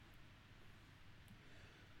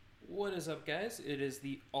What is up, guys? It is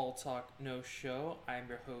the All Talk No Show. I'm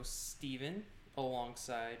your host, Steven,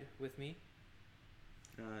 alongside with me.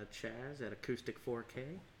 Chaz at Acoustic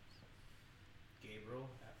 4K. Gabriel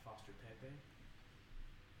at Foster Pepe.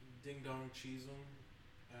 Ding Dong Cheesem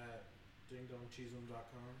at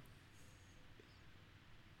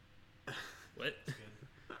dingdongcheesem.com. What? Good.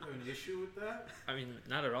 You have an issue with that? I mean,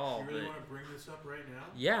 not at all. You really but want to bring this up right now?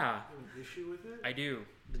 yeah, You have an issue with it? I do.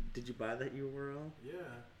 Did you buy that URL? Yeah.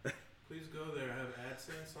 Please go there. I have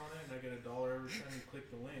AdSense on it, and I get $1 every time you click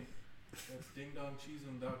the link. That's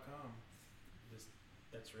dingdongcheesem.com.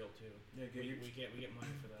 That's real too. Yeah, We get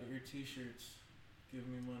money for that. Get your T-shirts. Give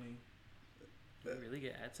me money. Do you really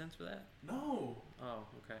get AdSense for that? No. Oh,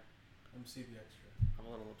 okay. MC the extra. I'm a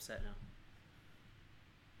little upset now.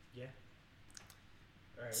 Yeah.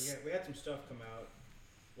 All right, we had some stuff come out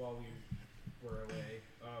while we were away.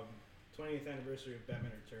 20th anniversary of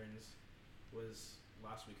Batman Returns was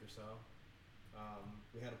last week or so.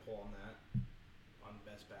 We had a poll on that, on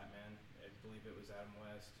Best Batman. I believe it was Adam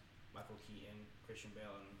West, Michael Keaton, Christian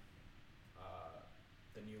Bale, and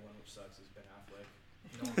the new one, which sucks, is Ben Affleck.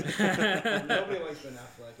 Nobody likes Ben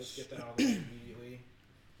Affleck. Let's get that out of the way immediately.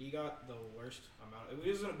 He got the worst amount. It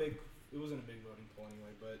wasn't a big voting poll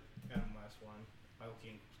anyway, but Adam West won. Michael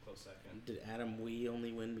Keaton was close second. Did Adam Wee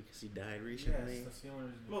only win because he died recently? Yes, that's the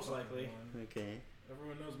only reason. Most likely. Won. Okay.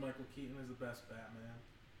 Everyone knows Michael Keaton is the best Batman.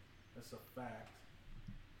 That's a fact.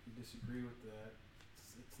 If you disagree with that,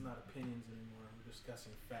 it's not opinions anymore. We're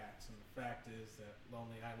discussing facts, and the fact is that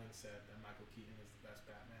Lonely Island said that Michael Keaton is the best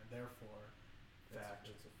Batman. Therefore,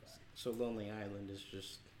 it's a fact. So Lonely Island is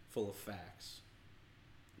just full of facts.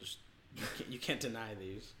 Just you can't deny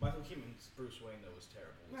these. Michael Keaton's Bruce Wayne though was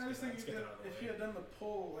terrible. I just think Let's get that out of the if way. he had done the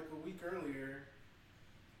poll like a week earlier,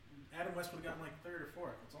 Adam West would have gotten like third or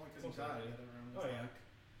fourth. It's only because he died that everyone was yeah. like,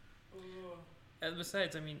 oh. And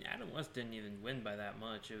besides, I mean, Adam West didn't even win by that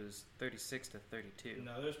much. It was 36 to 32.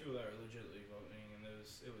 No, there's people that are legitimately voting, and it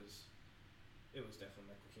was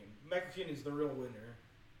definitely Michael Keaton. Michael Keaton is the real winner,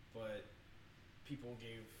 but people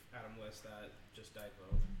gave Adam West that just died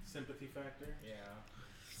vote. Sympathy factor. Yeah.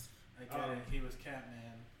 I get it. He was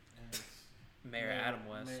Catman, and it's Mayor Adam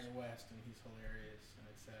West. Mayor West, and he's hilarious, and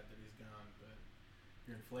it's sad that he's gone. But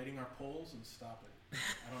you're inflating our polls, and stop it.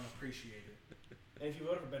 I don't appreciate it. And if you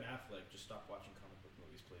voted for Ben Affleck, just stop watching comic book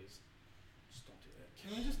movies, please. Just don't do that.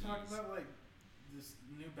 Can we just talk about like this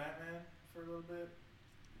new Batman for a little bit?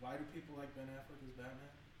 Why do people like Ben Affleck as Batman?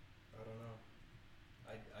 I don't know.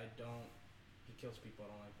 I don't. He kills people. I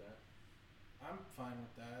don't like that. I'm fine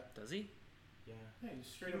with that. Does he? Yeah. Yeah, he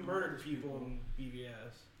straight He up murdered murders people in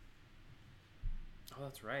BVS. Oh,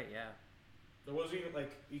 that's right, yeah. There wasn't even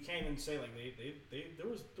like you can't even say like there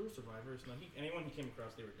were survivors. No, anyone he came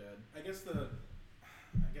across, they were dead. I guess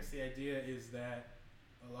the idea is that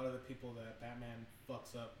a lot of the people that Batman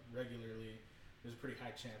fucks up regularly, there's a pretty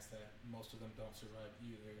high chance that most of them don't survive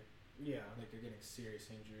either. Yeah. Like they're getting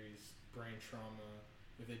serious injuries, brain trauma.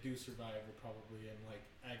 If they do survive, they're probably in like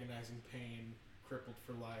agonizing pain, crippled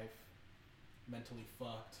for life, mentally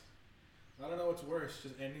fucked. I don't know what's worse,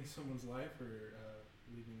 just ending someone's life or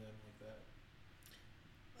leaving them like that.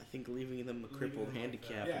 I think leaving them a crippled them like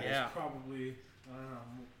handicap. that. Yeah. It's probably I don't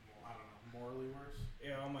know, morally worse.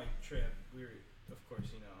 Yeah, on my trip, we were, of course,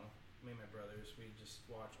 me and my brothers, we just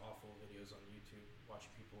watch awful videos on YouTube, watch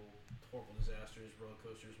people, horrible disasters, roller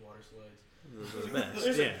coasters, water slides. Those are the best.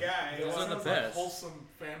 There's Yeah. a guy. Those are the Sounds best. Like wholesome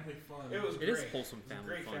family fun. It was It great. is wholesome It was a family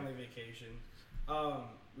great fun. family vacation.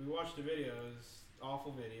 We watched the videos,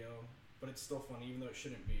 awful video, but it's still funny, even though it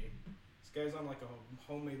shouldn't be. This guy's on like a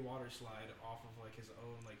homemade water slide off of like his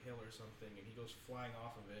own like hill or something, and he goes flying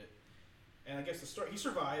off of it. And I guess the story, he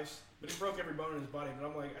survives, but he broke every bone in his body. But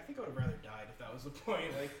I'm like, I think I would have rather died if that was the point.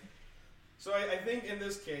 Like, so I think in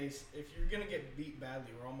this case, if you're gonna get beat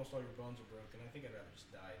badly, where almost all your bones are broken, I think I'd rather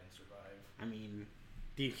just die than survive. I mean,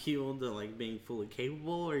 do you heal to like being fully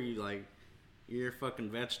capable, or you like you're a fucking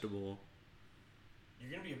vegetable? You're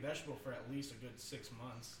gonna be a vegetable for at least a good 6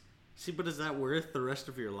 months. See, but is that worth the rest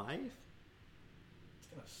of your life? It's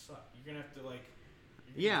gonna suck. You're gonna have to like.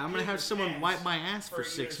 Yeah, I'm gonna have someone wipe my ass for either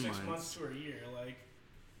 6 6 months. months to a year. Like,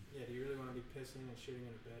 Yeah, do you really want to be pissing and shitting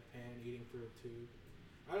in a bedpan, eating through a tube?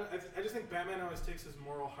 I just think Batman always takes his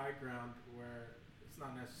moral high ground where it's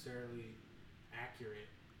not necessarily accurate,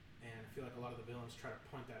 and I feel like a lot of the villains try to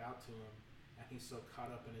point that out to him, and he's so caught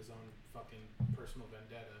up in his own fucking personal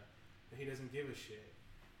vendetta that he doesn't give a shit.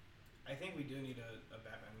 I think we do need a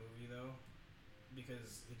Batman movie though,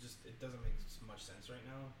 because it doesn't make much sense right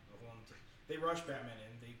now. They rushed Batman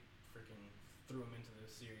in. They freaking threw him into the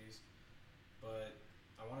series, but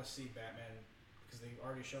I want to see Batman because they've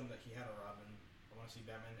already shown that he had a Robin, I want to see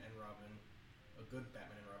Batman and Robin, a good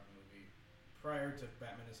Batman and Robin movie, prior to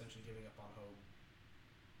Batman essentially giving up on hope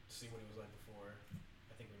to see what he was like before.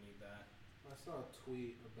 I think we need that. I saw a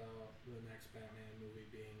tweet about the next Batman movie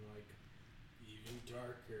being like even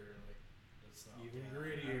darker, like It's not, even I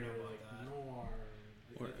grittier, don't know about like that. noir.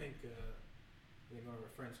 And I think one of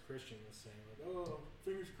our friends, Christian, was saying like, "Oh,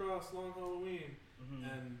 fingers crossed, long Halloween,"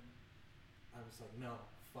 and I was like, "No,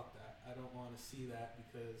 fuck that. I don't want to see that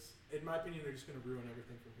because, in my opinion, they're just gonna ruin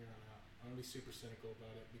everything from here on out. I'm gonna be super cynical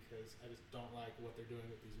about it because I just don't like what they're doing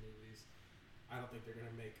with these movies. I don't think they're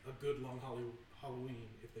gonna make a good long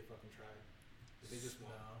Halloween if they fucking try. If they just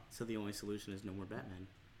won't. So the only solution is no more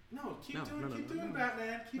Batman. No, keep No, doing no, no, doing no.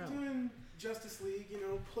 Batman, keep No. doing Justice League. You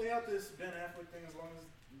know, play out this Ben Affleck thing as long as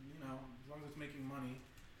it's making money.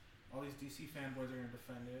 All these DC fanboys are gonna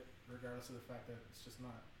defend it, regardless of the fact that it's just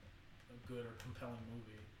not a good or compelling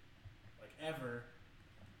movie, like ever.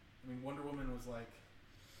 I mean, Wonder Woman was like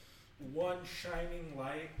one shining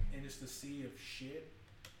light in just a sea of shit.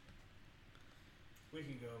 We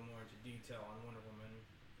can go more into detail on Wonder Woman.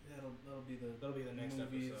 That'll be the next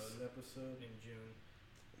movies episode in June.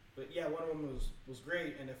 But yeah, Wonder Woman was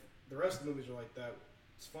great, and if the rest of the movies are like that,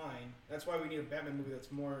 it's fine. That's why we need a Batman movie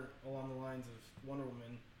that's more along the lines of Wonder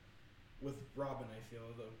Woman with Robin, I feel.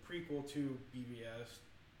 The prequel to BVS.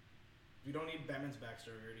 We don't need Batman's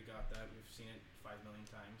backstory, we already got that. We've seen it 5 million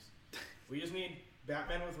times. We just need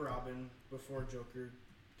Batman with Robin before Joker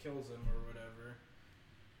kills him or whatever.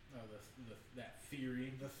 Oh, that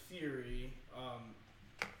theory. The theory,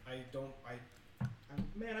 I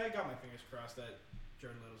got my fingers crossed that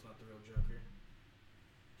Jared Leto's not the real Joker.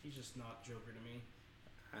 He's just not Joker to me.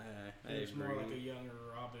 I He's agree. more like a younger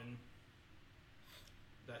Robin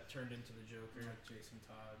that turned into the Joker. Like Jason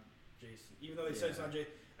Todd. Jason, even though they said it's not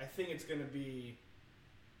Jason, I think it's gonna be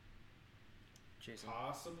Jason.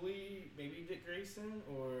 possibly maybe Dick Grayson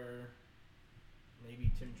or maybe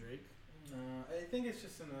Tim Drake. I think it's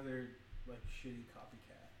just another like shitty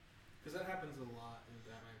copycat. Because that happens a lot in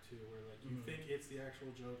Batman 2, where like you think it's the actual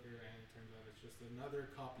Joker, and it turns out it's just another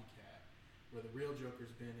copycat, where the real Joker's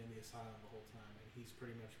been in the asylum the whole time, and he's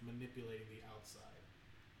pretty much manipulating the outside.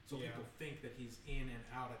 So people think that he's in and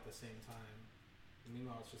out at the same time. And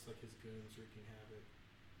meanwhile, it's just like his goons wreaking havoc.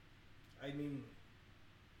 I mean,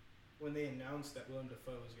 when they announced that Willem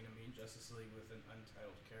Dafoe was gonna be in Justice League with an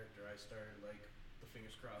untitled character, I started like the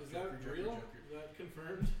fingers crossed. Is that real? Is that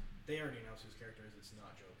confirmed? They already announced whose character is. It's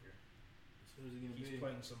not Joker. So who's he gonna He's be?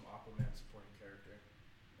 playing some Aquaman supporting character,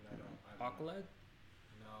 and I don't. Aqualad?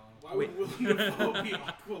 No. Why would Willem Dafoe be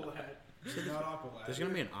Aqualad? Not Aqualad. There's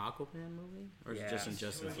gonna be an Aquaman movie, or is it just in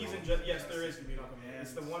Justice He's League? in yes, there is gonna be an Aquaman.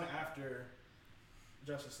 It's the one after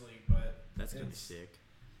Justice League, but That's gonna be it's- sick.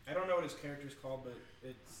 I don't know what his character's called, but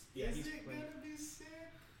it's Is he's it playing gonna be sick?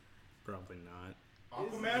 Probably not.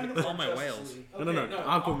 Aquaman. Oh, my Justice whales. League. No,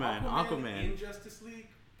 Aquaman. Aquaman. in Justice League,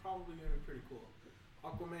 probably gonna be pretty cool.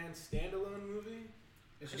 Aquaman standalone movie.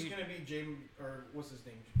 It's How just do you- gonna be what's his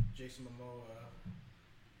name? Jason Momoa,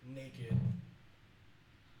 naked,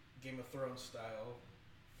 Game of Thrones style,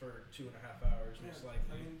 for 2.5 hours, most likely.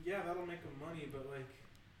 I mean, yeah, that'll make him money, but like,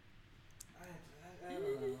 I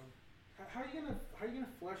don't know. How are you gonna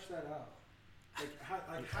flesh that out? Like how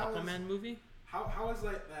Aquaman movie? how is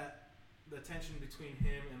like that the tension between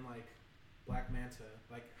him and like Black Manta?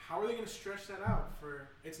 Like, how are they gonna stretch that out for?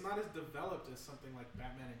 It's not as developed as something like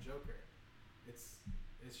Batman and Joker. It's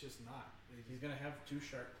just not. He's gonna have 2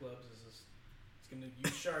 shark clubs. He's gonna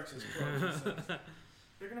use sharks as clubs.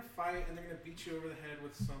 They're gonna fight and they're gonna beat you over the head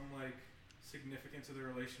with some like significance of their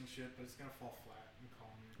relationship, but it's gonna fall flat. I'm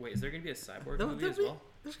calling it. Wait, is there gonna be a cyborg There'll movie as be- well?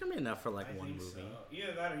 There's gonna be enough for like I one think movie. So.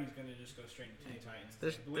 Either that or he's gonna just go straight to Teen Maybe. Titans.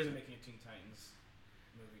 There's- I believe they're making a Teen Titans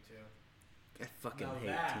movie too. I fucking Now hate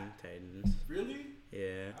that- Teen Titans. Really?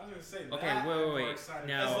 Yeah. I was gonna say Okay, that. wait, I'm wait, more wait. excited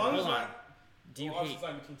Now, as long hold as on. I, Do you well, hate? also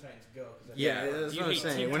time Teen Titans Go? Cause Yeah, Do that's you what I'm hate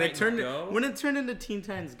saying. Teen When it Titans Go? turned into Teen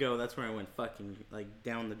Titans Go, that's when I went fucking like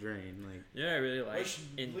down the drain. Like, Yeah, I really like. which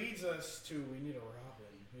in, leads us to we need a Robin.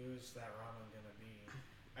 Who's that Robin gonna be?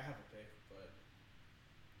 I have a pick, but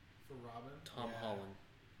for Robin. Tom Yeah. Holland.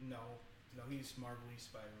 no, he's Marvel, he's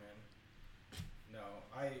Spider-Man. No,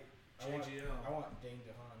 I JGL. want Dane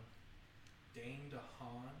DeHaan. Dane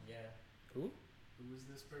DeHaan. Yeah. Who? Who is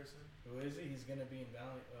this person? Who is he? He's gonna be in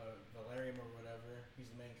Valerium or whatever. He's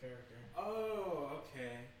the main character. Oh,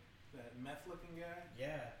 okay. That meth-looking guy.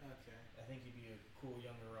 Yeah, Okay, I think he'd be a cool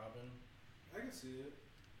younger Robin. I can see it.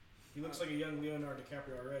 He looks like a young Leonardo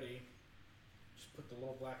DiCaprio already. Just put the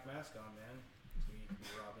little black mask on, man. So he can be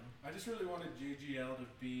Robin. I just really wanted JGL to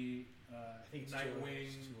be I think it's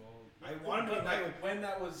Nightwing. Too old. I wanted to be Like, Nightwing. when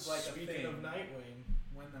that was like Speaking a thing. of Nightwing,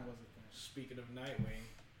 When that was a thing. Speaking of Nightwing,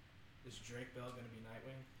 is Drake Bell gonna be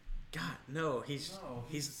Nightwing? God, no. He's No,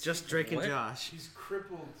 just Drake and What? Josh. He's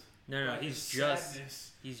crippled. No, by he's his just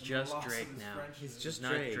sadness he's and the just loss of Drake his now. friendship. He's just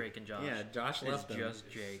not Drake. Drake and Josh. Yeah, Josh It's left him. just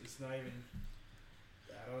Jake. It's not even.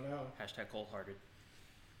 I don't know. Hashtag cold-hearted.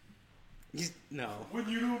 No. When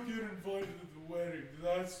you don't get invited to the wedding,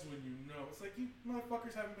 that's when you know. It's like you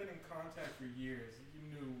motherfuckers haven't been in contact for years.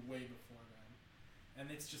 You knew way before then. And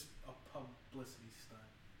it's just a publicity stunt.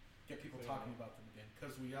 Get people talking about them again.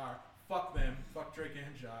 Because we are. Fuck them. Fuck Drake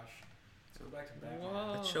and Josh. Let's go back to Batman.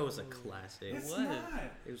 Whoa. That show was a classic. It's What? not.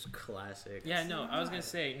 It was classic. Yeah, It's no, I was gonna not.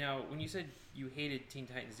 say. Now, when you said you hated Teen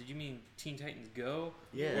Titans, did you mean Teen Titans Go?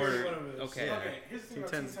 Yeah. Every one of us. okay. Yeah. Okay, here's the thing Teen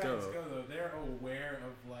about Teen Titans Titans Go. Go, though. They're aware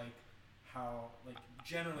of, like, how, like,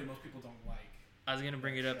 generally most people don't like. I was gonna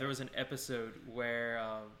bring it up. There was an episode where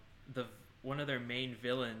one of their main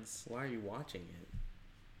villains. Why are you watching it?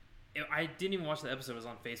 I didn't even watch the episode. It was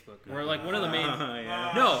on Facebook. Where like one of the main.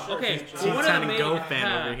 yeah. No, Sure, okay. sure. So Teen one of the Titan main Go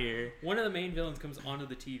fan over here. One of the main villains comes onto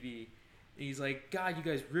the TV, and he's like, "God, you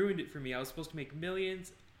guys ruined it for me. I was supposed to make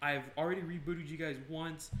millions. I've already rebooted you guys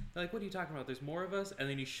once." They're like, "What are you talking about? There's more of us." And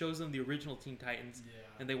then he shows them the original Teen Titans, Yeah.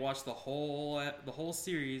 and they watch the whole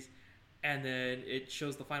series, and then it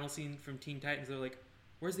shows the final scene from Teen Titans. They're like,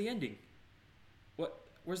 "Where's the ending?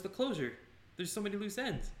 Where's the closure? There's so many loose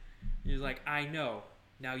ends." And he's like, "I know.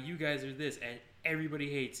 Now you guys are this, and everybody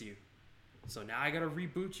hates you. So now I gotta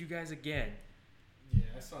reboot you guys again." Yeah,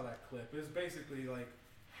 I saw that clip. It was basically like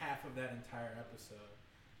half of that entire episode,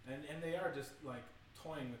 and they are just like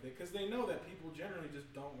toying with it because they know that people generally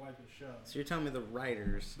just don't like the show. So you're telling me the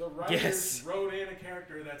writers? The writers Yes. wrote in a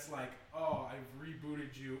character that's like, "Oh, I've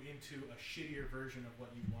rebooted you into a shittier version of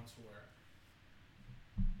what you once were."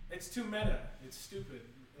 It's too meta. It's stupid.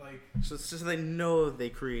 Like So it's just they know they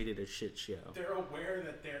created a shit show. they're aware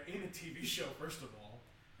that they're in a TV show first of all,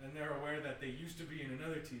 and they're aware that they used to be in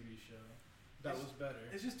another TV show. That was better.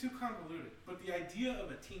 It's just too convoluted. But the idea of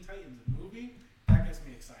a Teen Titans movie, that gets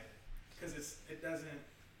me excited. Because it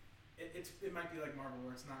might be like Marvel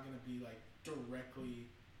where it's not going to be like directly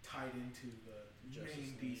tied into the Justice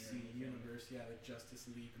main League DC or anything. universe. Yeah, the Justice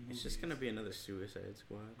League movies. It's just gonna be another Suicide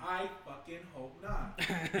Squad. I fucking hope not.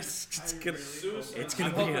 it's I gonna, really hope it's not. gonna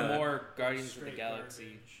I'm be hoping a- more Guardians of the Straight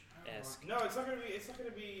Galaxy garbage. esque. No, it's not gonna be. It's not gonna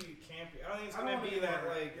be campy. I don't think it's I don't gonna want be that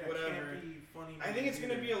like yeah, whatever. campy, funny I think it's movies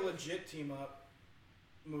gonna be a either. legit team up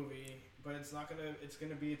movie, but it's not gonna. It's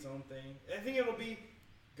gonna be its own thing. I think it'll be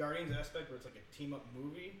Guardians aspect where it's like a team up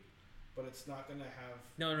movie, but it's not gonna have.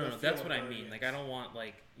 No, the feel that's of what I mean. Like, I Guardians. don't want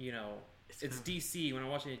like it's gonna- DC. When I'm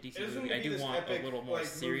watching a DC It isn't movie, gonna I be do this want epic, a little more like,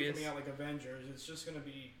 serious. Movie coming out like Avengers. It's just gonna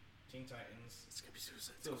be Teen Titans. It's gonna be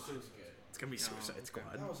Suicide So Squad. Suicide It's gonna be No, Suicide okay.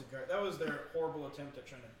 Squad. That was their horrible attempt at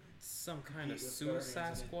trying to Some kind compete of with Suicide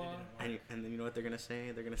Guardians, and it Squad. didn't work. And then you know what they're gonna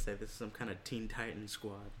say? They're gonna say this is some kind of Teen Titan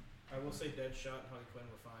Squad. I will say Deadshot and Harley Quinn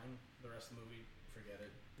were fine. The rest of the movie, forget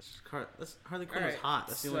it. This Harley Quinn was Alright, hot.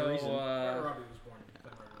 That's the so, only reason. Margot Robbie was born.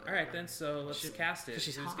 all right then. So let's She- cast it. 'cause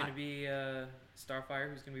she's Who's hot. gonna be Starfire?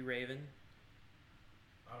 Who's gonna be Raven?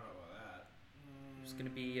 I don't know about that. Who's gonna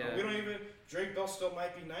be? We don't even. Drake Bell still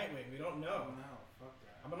might be Nightwing. We don't know. No, fuck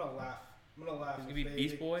that. I'm gonna laugh. I'm gonna laugh. Who's if gonna be they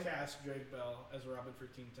Beast Boy? Cast Drake Bell as Robin for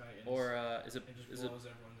Teen Titans. Or is it and just is it blows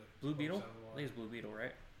everyone's Blue hopes Beetle? out of the I water. think it's Blue Beetle,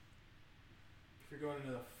 right? If you're going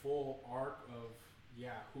into the full arc of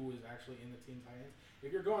who is actually in the Teen Titans,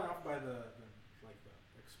 if you're going off by the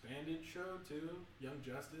expanded show too, Young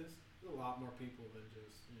Justice, there's a lot more people than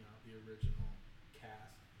just the original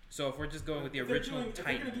cast. So if we're just going with the If they're original if they're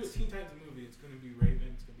gonna do a Titans, Teen Titans movie, it's gonna be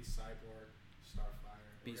Raven, it's gonna be Cyborg, Starfire,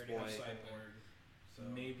 We're Beast gonna have Boy. Cyborg. So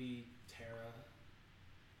maybe Terra,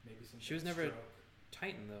 maybe some. She was never- Deathstroke.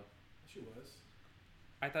 Titan though. She was.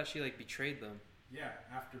 I thought she like betrayed them. Yeah,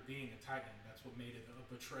 after being a Titan, that's what made it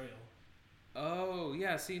a betrayal. Oh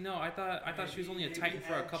yeah. See, no, I thought she was only a Maybe Titan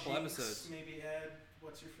for a add couple Jinx, episodes. Maybe add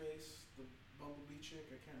what's your face, the Bumblebee chick.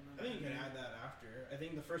 I can't remember. I think you her can name. add that after. I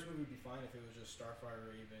think the first movie would be fine if it was just Starfire,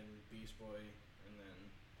 Raven, Beast Boy, and then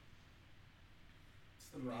It's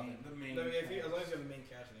the Robin. main. No, if you, as long as cast. you have the main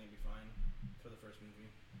cast, I think it'd be fine for the first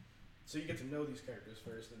movie. So you get to know these characters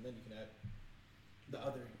first, and then you can add the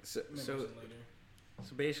other So, members so, in later.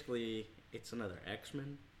 so basically, it's another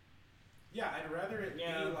X-Men. Yeah, I'd rather it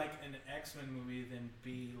Yeah. be like an X-Men movie than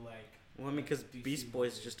be like. Well, I mean, because DC Beast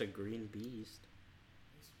Boy's movie. just a green beast.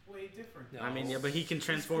 It's way different. No. I mean, yeah, but he can He's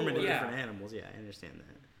transform cool. into Yeah. different animals. Yeah, I understand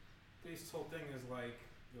that. Beast's whole thing is like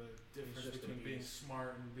the difference just a between being beast.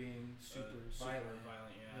 smart and being super violent.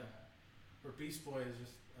 violent, yeah. Where Beast Boy is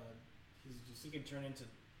just he's just He can turn into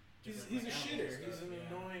He's different, a like, shitter. animal He's stuff, an yeah.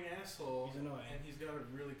 annoying asshole. He's annoying. And he's got a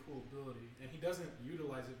really cool ability, and he doesn't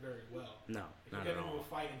utilize it very well. No, He'll not get at into all. a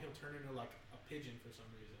fight and he'll turn into like a pigeon for some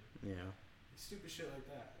reason. Yeah. Stupid shit like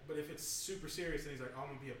that. But if it's super serious and he's like, I'm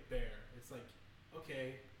gonna be a bear, it's like,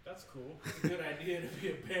 okay, That's cool. it's a good idea to be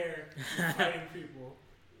a bear fighting people.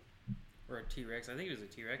 Or a T-Rex. I think it was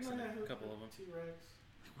a T-Rex in a couple of them. T-Rex.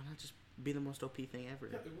 Why not just be the most OP thing ever?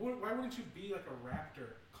 Yeah, why wouldn't you be like a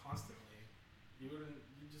raptor constantly? You wouldn't.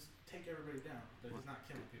 You just take everybody down, but he's not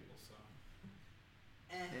killing people, so.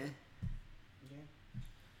 Eh. Yeah.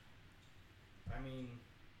 I mean,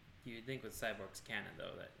 You'd think with Cyborg's canon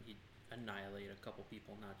though that he'd annihilate a couple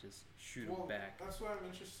people, not just shoot them back. That's why I'm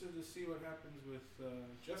interested to see what happens with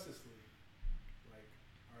Justice League. Like,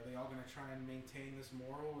 are they all going to try and maintain this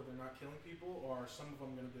moral where they're not killing people, or are some of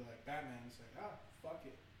them going to be like Batman and say, fuck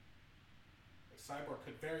it. Like, Cyborg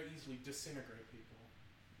could very easily disintegrate people,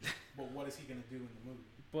 but what is he going to do in the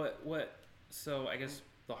movie? But what? So I guess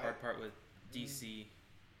the hard part with DC,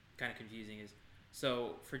 kind of confusing, is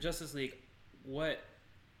so for Justice League, what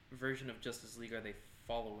version of Justice League are they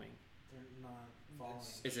following? They're not following.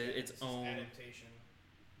 Is it its just own? adaptation?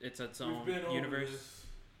 It's its We've own been over universe. this.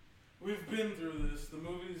 We've been through this. The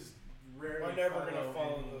movies rarely We're never gonna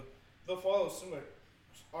follow any- they'll follow similar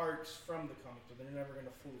arcs from the comics, but they're never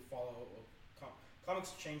gonna fully follow.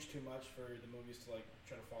 Comics change too much for the movies to like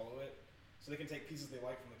try to follow it, so they can take pieces they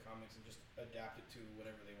like from the comics and just adapt it to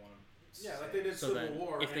whatever they want to. Yeah, like they did So Civil then,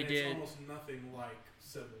 War, if and they it's did- almost nothing like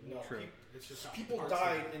Civil No, War. True. It's just people parts of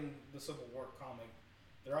died it. in the Civil War comic.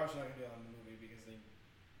 They're obviously not gonna do that in the movie because they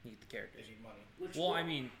Need the characters. need money. Which Well, one- I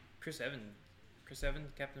mean, Chris Evans,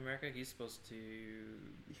 Captain America, he's supposed to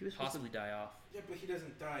He was supposed to- possibly die off. yeah, but he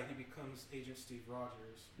doesn't die. He becomes Agent Steve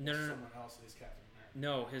Rogers. No, or no, no. someone else is Captain America.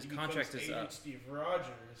 No, his He contract becomes is Agent up. Steve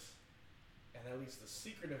Rogers, and at least the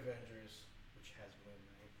Secret Avengers, which has Moon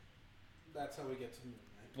Knight. That's how we get to Moon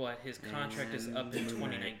Knight. But his contract is up in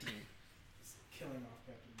 2019. It's killing off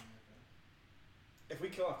Captain America. If we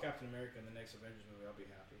kill off Captain America in the next Avengers movie, I'll be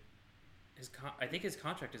happy. I think his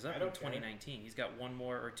contract is up I in don't care. 2019. He's got one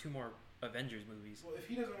more or two more Avengers movies. Well, if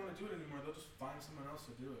he doesn't want to do it anymore, they'll just find someone else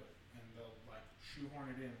to do it, and they'll like shoehorn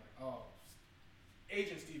it in. Like, oh,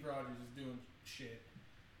 Agent Steve Rogers is doing shit.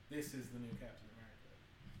 This is the new Captain America.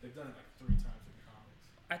 They've done it like 3 times in the comics.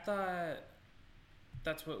 I thought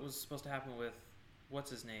that's what was supposed to happen with what's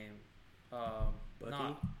his name?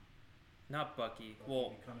 Bucky? Not Bucky. Bucky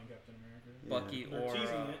Well, becoming Captain America. Yeah. Bucky They're or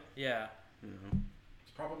teasing it. yeah. No.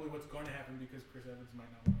 It's probably what's going to happen because Chris Evans might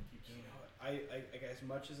not want to keep You doing know, it. I as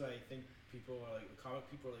much as I think people are like the comic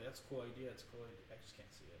people are like that's a cool idea, it's a cool idea. I just can't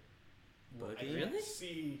see it. What, Bucky? I really? can't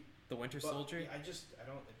see The Winter but Soldier. I don't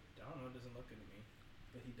know. It doesn't look good to me.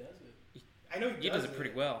 But he does it, I know He does it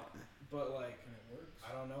pretty well. but like and it works.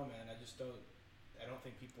 I don't know, man. I just don't. I don't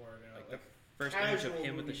think people are gonna Like like, the first image of casual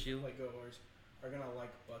him with the movie shield. like goers are gonna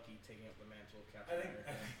like Bucky taking up the mantle of Captain I think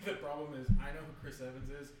America. the problem is I know who Chris Evans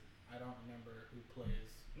is. I don't remember who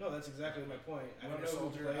plays. No, that's exactly my point. I don't Winter know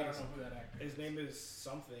Soldier. who I plays. don't know who that actor His is. name is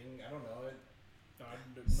something. I don't know it.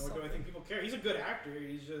 Nor do I think people care. He's a good actor.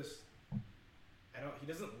 He's just. He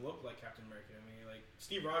doesn't look like Captain America to me. Like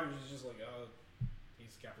Steve Rogers is just like, oh,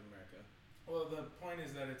 he's Captain America. Well, the point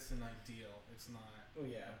is that it's an ideal. It's not Oh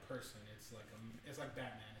yeah. a person. It's like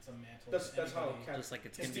Batman. It's a mantle. That's how anybody Cap- Just like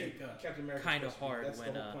it's can gonna be take up. Captain America. Kinda hard That's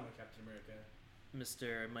when, the whole point of Captain America.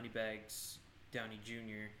 Mr. Moneybags Downey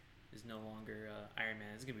Jr. is no longer Iron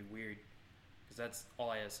Man. It's gonna be weird because that's all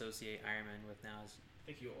I associate Iron Man with now. Is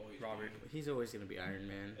I think he'll always. Robert. Be, He's always gonna be Iron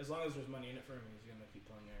Man. as long as there's money in it for him, he's gonna keep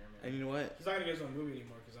playing Iron Man. And you know what? He's not gonna get his own movie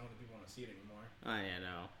anymore because I don't think people want to see it anymore. I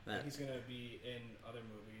know that. He's gonna be in other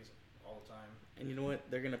movies all the time. And you know what?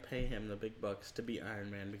 They're gonna pay him the big bucks to be Iron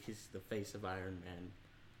Man because he's the face of Iron Man.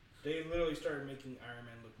 They literally started making Iron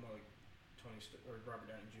Man look more like or Robert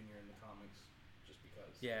Downey Jr. in the comics, just because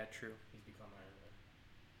yeah, true. he's become Iron Man.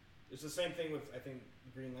 It's the same thing with I think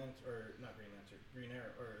Green Lantern or not Green Lantern, Green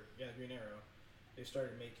Arrow or yeah Green Arrow. They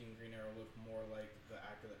started making Green Arrow look more like the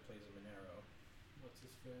actor that plays him in Arrow. What's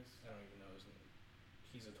his face? I don't even know his name.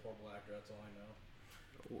 He's a horrible actor. That's all I know.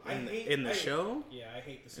 In the show? Yeah, I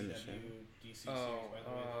hate the In the CW show. DC series. Oh, By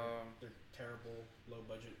the way, they're terrible, low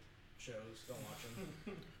budget shows. Don't watch them.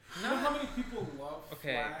 You know how many people love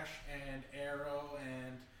Okay. Flash and Arrow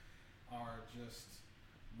and are just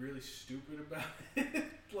really stupid about it?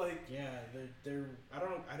 Like, Yeah, they're. I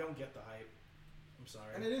don't get the hype. I'm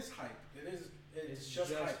sorry. and it is hype. It's It's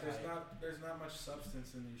just just hype. hype. There's not much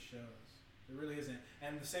substance in these shows. There really isn't.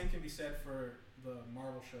 And the same can be said for the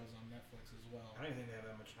Marvel shows on Netflix as well. I don't even think they have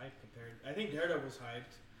that much hype compared. I think Daredevil was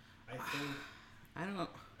hyped. I think I don't.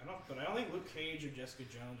 But I don't think Luke Cage or Jessica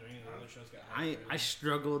Jones or any of the other shows got I hyped, really.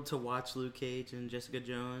 struggled to watch Luke Cage and Jessica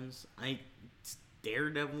Jones.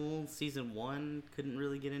 Daredevil season 1 couldn't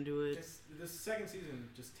really get into it. The second season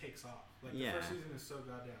just takes off. Like Yeah. the first season is so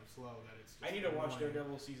goddamn slow that it's. Just I need to watch annoying.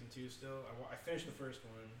 Daredevil season 2 still. I finished the first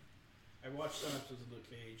one. I watched some episodes of Luke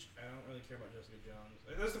Cage. I don't really care about Jessica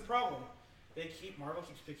Jones. That's the problem. Marvel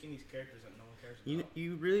keeps picking these characters that no one cares about.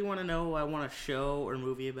 You really want to know who I want a show or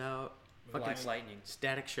movie about? Black Fucking Lightning.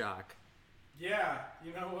 Static Shock. Yeah,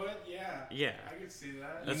 you know what? Yeah. Yeah. I could see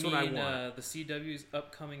that. That's you what I mean, want. The CW's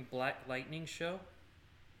upcoming Black Lightning show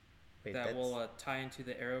Wait, that will tie into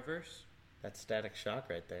the Arrowverse. that's Static Shock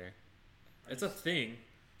right there. It's a thing.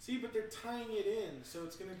 See, but they're tying it in, so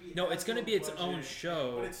it's gonna be. No, it's gonna low be its budget, own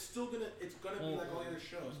show. But it's still gonna. It's gonna be Well, like all the other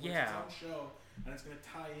shows. Where yeah. It's its own show, and it's gonna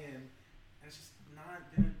tie in, and it's just not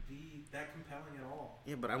gonna be that compelling at all.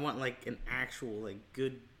 Yeah, but I want like an actual like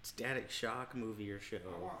good Static Shock movie or show.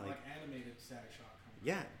 I want like animated Static Shock.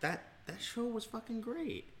 Yeah, that show was fucking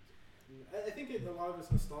great. I think a lot of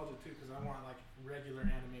it's nostalgia too, because I want like regular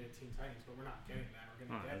animated Teen Titans, but we're not getting that. We're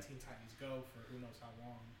gonna get Teen Titans Go for who knows how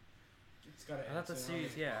long. It's got I thought the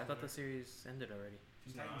series, I thought the series ended already.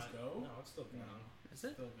 It's Teen Titans Go? No, it's still going. Is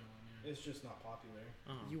it? Still going, yeah. It's just not popular.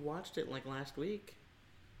 Oh. You watched it like last week.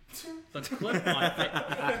 The clip on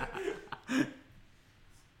it.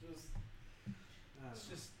 It's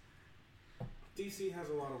just DC has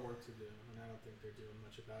a lot of work to do, and I don't think they're doing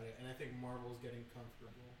much about it. And I think Marvel's getting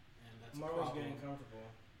comfortable, and that's Marvel's a problem. getting comfortable.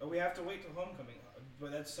 But we have to wait till Homecoming.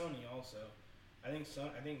 But that's Sony also. I think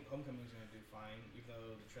Homecoming's gonna do fine, even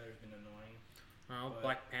though the trailer's been annoying. Well, But-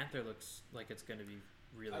 Black Panther looks like it's gonna be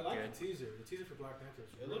really I like good. the teaser. The teaser for Black Panther is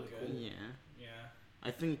It really looked cool. good. Yeah. Yeah, I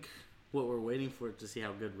think what we're waiting for is to see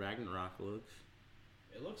how good Ragnarok looks.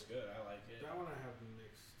 it looks good. I like it. That one I have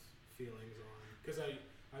mixed feelings on, because I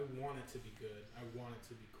want it to be good. I want it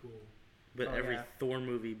to be cool. But Oh, every yeah. Thor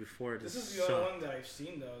movie before it This is is the sucked. only one that I've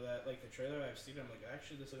seen though. That like the trailer I've seen, I'm like,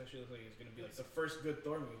 actually, this actually looks like it's gonna be like the first good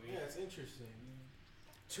Thor movie. Yeah, it's interesting.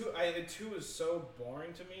 Two is so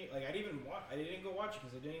boring to me. Like I didn't go watch it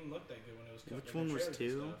because it didn't even look that good when it was. Which like, one the was trailers and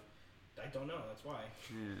 2? stuff. I don't know. That's why.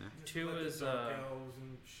 Yeah. Two Like the is, Dark Elves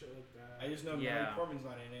and shit like that. I just know Yeah. Natalie Portman's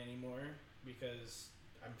not in it anymore because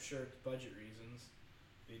I'm sure it's budget reasons.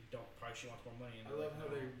 They don't probably she wants more money. And I they're love like,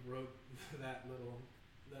 how no. they wrote that little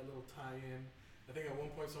tie-in. I think at one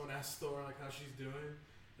point someone asked Thor like how she's doing,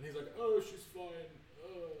 and he's like, "Oh, she's fine."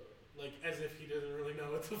 Like as if he doesn't really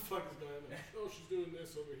know what the fuck is going on. Like, oh, she's doing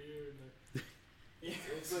this over here, and then Yeah.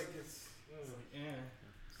 it's like it's. Yeah.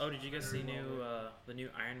 Oh, did you guys see Very well the new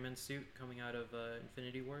Iron Man suit coming out of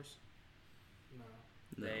Infinity Wars? No.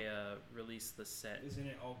 No. They released the set. Isn't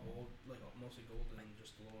it all gold, like mostly gold and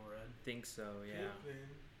just a little red? Think so, yeah.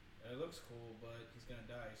 It looks cool, but he's gonna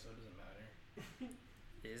die, so it doesn't matter.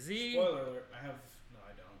 Is he? Spoiler alert! I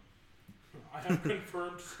don't. I have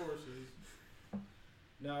confirmed sources.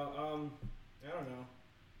 No, I don't know.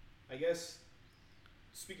 I guess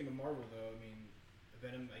speaking of Marvel, though, I mean,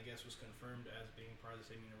 Venom, I guess, was confirmed as being part of the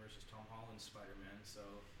same universe as Tom Holland's Spider-Man. So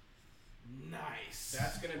Nice.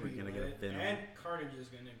 that's gonna We're be gonna lit. get Venom. And Carnage is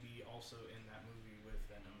gonna be also in that movie with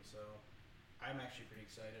Venom. So I'm actually pretty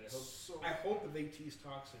excited. I hope that they tease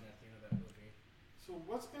Toxin at the end of that movie. So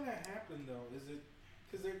what's gonna happen though? Is it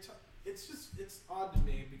because it's odd to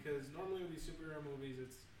me because normally with these superhero movies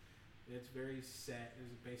it's very set.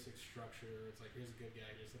 There's a basic structure. It's like here's a good guy,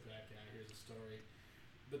 here's the bad guy, here's a story.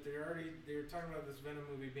 But they're talking about this Venom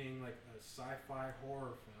movie being like a sci-fi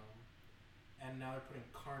horror film, and now they're putting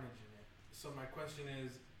Carnage in it. So my question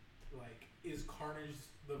is, like, is Carnage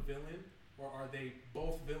the villain, or are they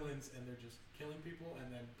both villains and they're just killing people, and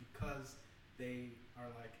then because they are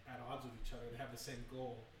like at odds with each other, they have the same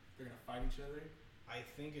goal, they're gonna fight each other? I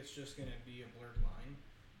think it's just gonna be a blurred line,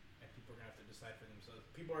 and people are gonna have to decide for themselves.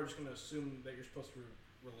 People are just gonna assume that you're supposed to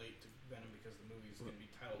relate to Venom because the movie is gonna be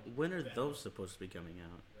titled. When are Venom. those supposed to be coming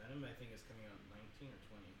out? Venom, I think, is coming out in 19 or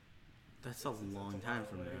 20. That's a long time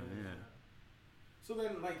from now. away. Yeah. So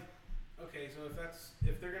then, like, okay, so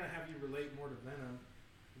if they're gonna have you relate more to Venom,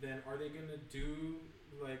 then are they gonna do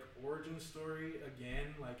like origin story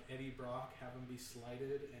again, like Eddie Brock, have him be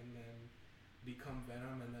slighted and then become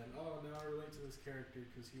Venom, and then now I relate to this character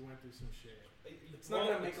because he went through some shit. It's not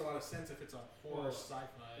gonna make a lot of sense if it's a horror Well,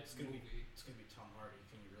 sci-fi it's gonna movie. It's gonna be Tom Hardy.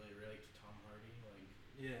 Can you really relate to Tom Hardy? Like,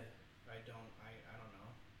 Yeah, I don't know.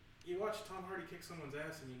 you watch Tom Hardy kick someone's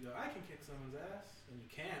ass and you go, I can kick someone's ass, and you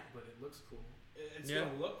can't, but it looks cool. It's Yeah.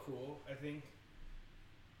 gonna look cool. I think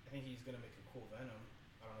he's gonna make a cool Venom.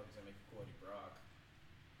 I don't know if he's gonna make a cool Eddie Brock.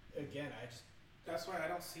 Again, That's why I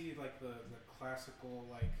don't see like the classical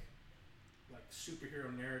like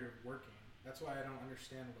superhero narrative working. That's why I don't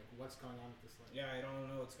understand like what's going on with this Yeah, I don't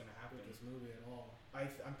know what's gonna happen. with this movie at all.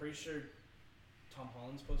 I'm pretty sure Tom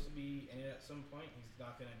Holland's supposed to be in it at some point. He's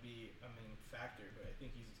not gonna be a main factor, but I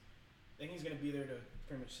think he's gonna be there to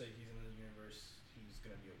pretty much say he's in the universe. He's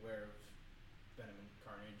gonna be aware of Venom and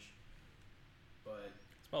Carnage, but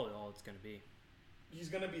It's probably all it's gonna be. he's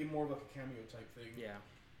gonna be more of like a cameo type thing. Yeah.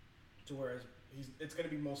 To whereas it's gonna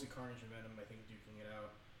be mostly Carnage and Venom, I think, duking it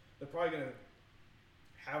out. They're probably gonna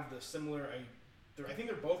have the similar. I think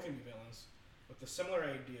they're both gonna be villains with the similar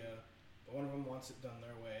idea, but one of them wants it done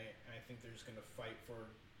their way, and I think they're just gonna fight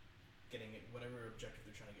for getting it whatever objective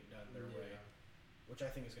they're trying to get done their way, which I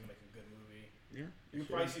think is gonna make a good movie. Yeah. You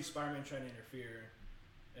can probably see Spider-Man trying to interfere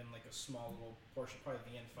in like a small little portion, probably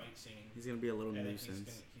the end fight scene. He's gonna be a little and nuisance.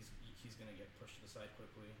 he's gonna get pushed to the side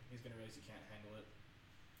quickly. He's gonna realize he can't handle it.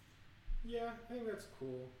 Yeah, I think that's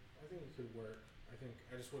cool. I think it could work. I think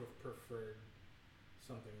I just would have preferred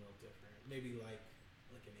something a little different. Maybe like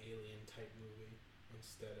an alien type movie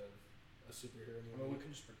instead of a superhero I movie. mean, we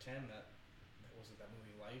can just pretend that was it that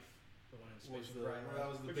movie Life, the one in space Was with Ryan that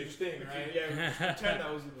was Reynolds. the We big could just- thing, we could- right? Yeah, we could just pretend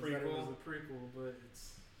that was the Was that it prequel. was the prequel, but it's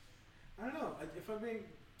I don't know. If I'm being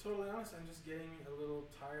totally honest, I'm just getting a little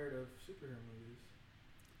tired of superhero movies.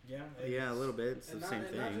 Yeah, Yeah, a little bit. It's And the not, same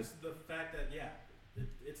and not thing. just the fact that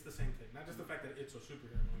it's the same thing. Not just the fact that it's a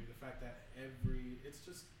superhero movie. The fact that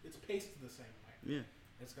it's paced the same way. Yeah.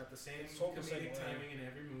 It's got the same It's told the same comedic way. timing in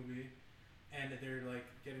every movie, and they're like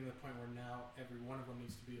getting to the point where now every one of them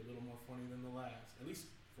needs to be a little more funny than the last. At least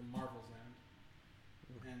from Marvel's end,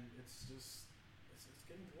 and it's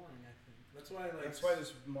getting boring. I think that's why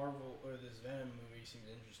this Marvel or this Venom movie seems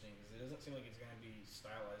interesting because it doesn't seem like it's gonna be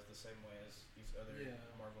stylized the same way as these other Yeah.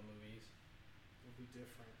 Marvel movies. it'll be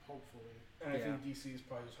different. Hopefully, And I Yeah. think DC is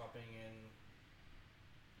probably just hopping in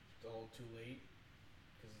a little too late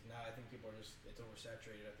because now I think people are just it's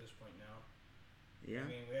oversaturated at this point now. Yeah. I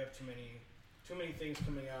mean, we have too many things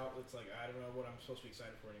coming out. It's like I don't know what I'm supposed to be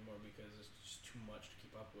excited for anymore because it's just too much to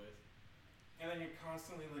keep up with. and then you're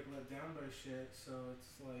constantly like let down by shit. So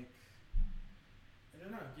it's like I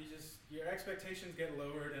don't know. Your expectations get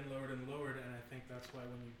lowered and lowered and lowered, and I think that's why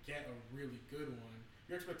when you get a really good one,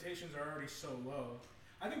 your expectations are already so low.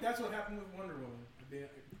 I think that's what happened with Wonder Woman.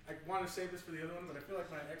 I want to save this for the other one, but I feel like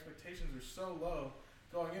my expectations were so low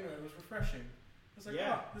going into it. It was refreshing. I was like,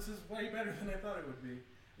 Yeah. oh, this is way better than I thought it would be.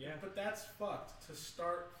 Yeah. But that's fucked to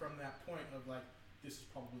start from that point of like, this is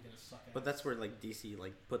probably gonna suck. But that's where like DC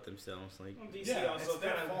like put themselves like. Well, DC Yeah, also it's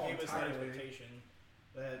their kind of fault gave us that entirely. expectation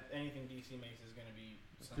that anything DC makes is going to be.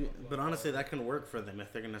 somewhat But low honestly, quality. that can work for them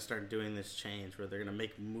if they're gonna start doing this change where they're gonna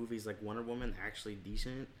make movies like Wonder Woman actually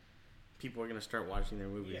decent. People are gonna start watching their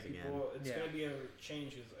movies again. It's Yeah. going to be a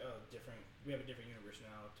change because different. We have a different universe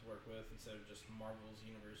now to work with instead of just Marvel's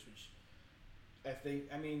universe, which. I think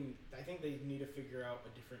they need to figure out a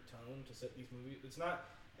different tone to set these movies. It's not.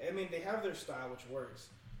 I mean, they have their style, which works,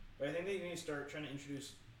 but I think they need to start trying to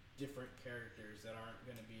introduce different characters that aren't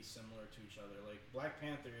going to be similar to each other. Like Black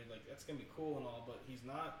Panther, like that's going to be cool and all, but he's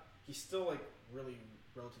not. He's still like really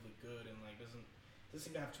relatively good and like doesn't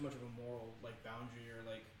seem to have too much of a moral like boundary or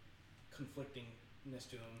like conflictingness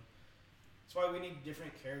to him. That's why we need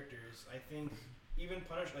different characters. I think even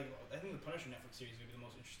Punisher, I think the Punisher Netflix series is gonna be the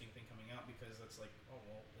most interesting thing coming out because that's like, oh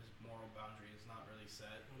well, his moral boundary is not really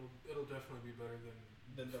set. It'll definitely be better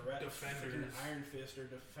than The rest, Defenders. Iron Fist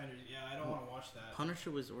or Defenders. Yeah, I don't want to watch that.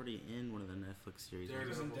 Punisher was already in one of the Netflix series. He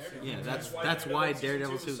was in Daredevil. Daredevil. Yeah, That's that's why why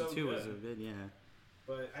Daredevil Daredevil season 2 was so so good. Yeah.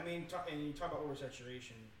 But I mean, and you talk about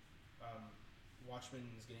oversaturation. Watchmen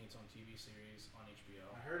is getting its own TV series on HBO.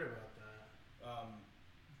 I heard about that.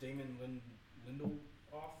 Damon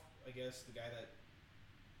Lindelof, I guess, the guy that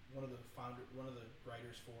one of the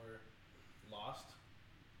writers for Lost,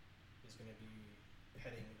 is going to be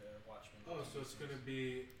heading the Watchmen. Oh, TV so it's series. gonna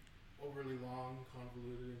be overly long,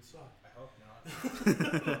 convoluted, and suck. I hope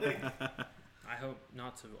not. I hope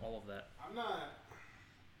not to all of that. I'm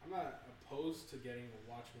not opposed to getting a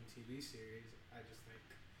Watchmen TV series. I just think,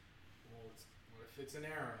 well, what if it's an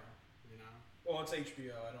Arrow, you know? Well, it's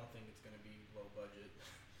HBO. I don't think it's going to be low budget.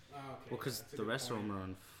 Oh, okay. Well, because that's a the good rest of point. them are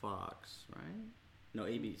on Fox, right? No,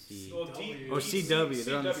 ABC. Well, CW. Or CW,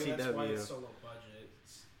 they're on That's why CW. it's so low budget.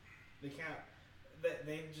 They can't.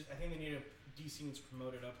 They just. I think they need DC needs to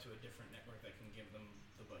promote it up to a different network that can give them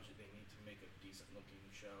the budget they need to make a decent looking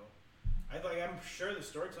show. I'm sure the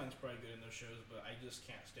storytelling's probably good in those shows, but I just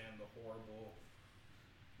can't stand the horrible.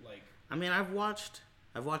 Like. I mean, I've watched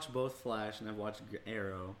both Flash and I've watched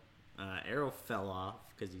Arrow. Arrow fell off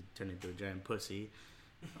because he turned into a giant pussy.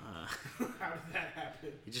 How did that happen?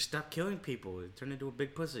 He just stopped killing people. He turned into a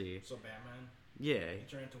big pussy. So Batman. Yeah. He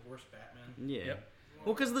turned into worse Batman. Yeah. Yep.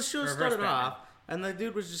 Well, because the show Reverse started Batman. off, and the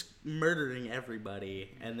dude was just murdering everybody,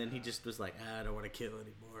 and then he just was like, I don't want to kill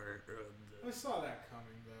anymore. I saw that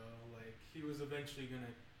coming though. Like he was eventually gonna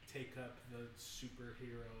take up the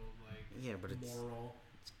superhero like Yeah, but it's moral.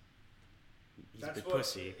 he's a big what,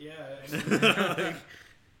 pussy. Yeah. I mean,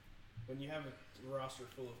 when you have a roster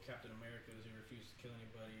full of Captain Americas who refuse to kill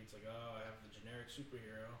anybody, it's like, oh, I have the generic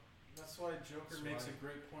superhero. That's why Joker That's makes why- a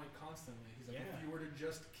great point constantly. He's like, Yeah. if you were to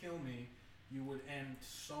just kill me, you would end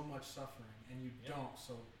so much suffering, and you Yeah. don't.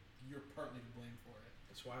 So you're partly to blame for it.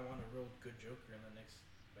 That's why I want a real good Joker in the next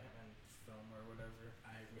Batman film or whatever.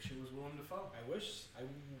 I wish it was Willem Dafoe. I wish I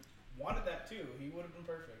wanted that too. He would have been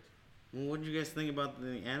perfect. Well, what did you guys think about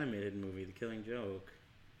the animated movie, The Killing Joke?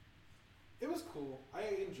 It was cool. I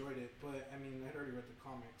enjoyed it, but I mean, I'd already read the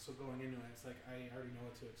comic, so going into it, it's like I already know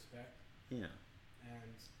what to expect. Yeah.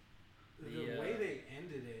 And The, the way they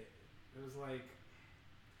ended it, it was like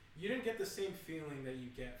you didn't get the same feeling that you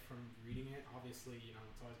get from reading it. Obviously, you know,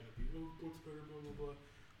 it's always gonna be books better, blah blah blah.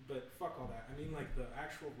 But fuck all that. I mean, like the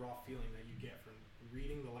actual raw feeling that you get from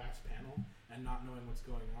reading the last panel and not knowing what's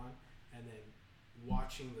going on, and then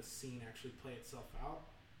watching the scene actually play itself out.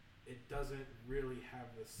 It doesn't really have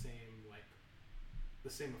the same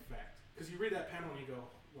effect. Because you read that panel and you go,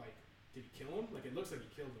 like, did he kill him? Like, it looks like he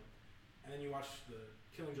killed him. And then you watch the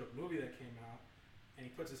Killing Joke movie that came out, and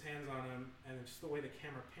he puts his hands on him, and it's just the way the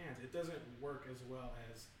camera pans. It doesn't work as well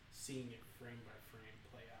as seeing it frame by frame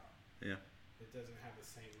play out. Yeah. It doesn't have the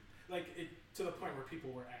same, like, it to the point where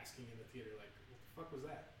people were asking in the theater, like, what the fuck was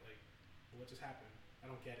that? Like, what just happened? I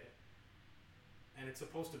don't get it. And it's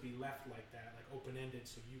supposed to be left like that, like open-ended,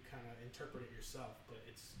 so you kind of interpret it yourself. But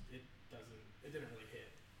it didn't really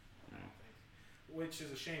hit. I don't think, which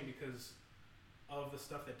is a shame because of the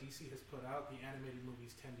stuff that DC has put out. The animated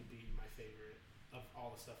movies tend to be my favorite of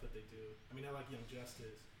all the stuff that they do. I mean, I like Young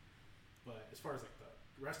Justice, but as far as like the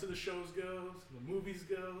rest of the shows goes, the movies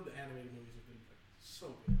go, the animated movies have been like,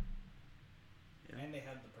 so good. Yeah. And they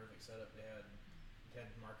had the perfect setup. They had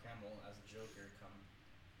Mark Hamill as the Joker come,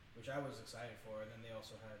 which I was excited for. And then they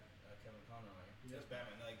also had Kevin Conroy as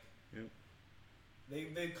Batman. Like, Yep.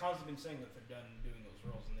 They've constantly been saying that they're done doing those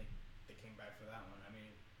roles, and they came back for that one. I mean,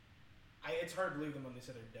 it's hard to believe them when they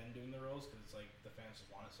said they're done doing the roles because it's like the fans just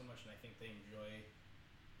want it so much, and I think they enjoy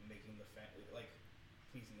making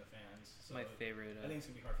pleasing the fans. So My favorite I think it's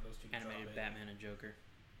gonna be hard for those two to animated drop it. Batman and Joker.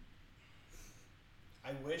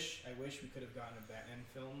 I wish we could have gotten a Batman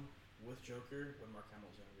film with Joker when Mark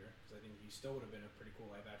Hamill's younger, because I think he still would have been a pretty cool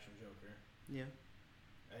live action Joker. Yeah.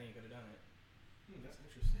 I think he could have done it. That's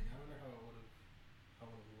interesting. I wonder how it would have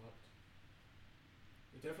looked.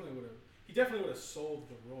 He definitely would have sold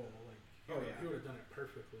the role. Like, he would have done it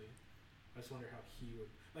perfectly. I just wonder how he would.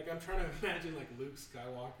 Like, I'm trying to imagine like Luke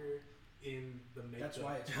Skywalker in the makeup. That's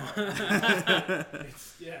why it's hard.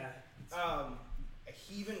 Yeah.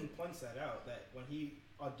 He even points that out, that when he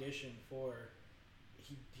auditioned for,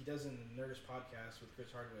 he does in the Nerdist podcast with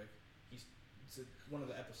Chris Hardwick. It's one of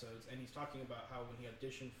the episodes, and he's talking about how when he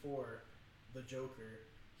auditioned for the Joker,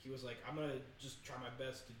 he was like, I'm gonna just try my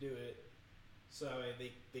best to do it. So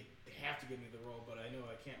they have to give me the role, but I know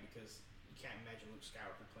I can't because you can't imagine Luke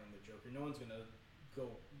Skywalker playing the Joker. No one's gonna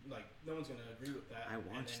agree with that. I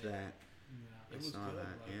watched that. Yeah. I It was saw good.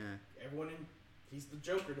 that, Like, yeah. he's the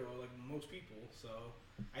Joker to like most people, so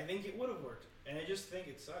I think it would have worked. And I just think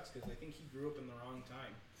it sucks because I think he grew up in the wrong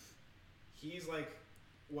time. He's like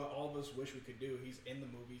what all of us wish we could do. He's in the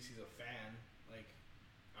movies. He's a fan. Like,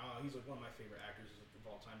 he's like one of my favorite actors of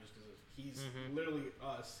all time, just because he's literally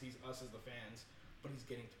us. He's us as the fans, but he's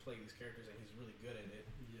getting to play these characters and he's really good at it.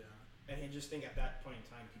 Yeah. And I just think at that point in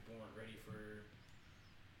time, people weren't ready for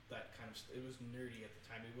that kind of. It was nerdy at the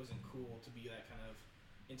time. It wasn't cool to be that kind of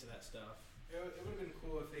into that stuff. It would have been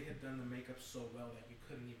cool if they had done the makeup so well that you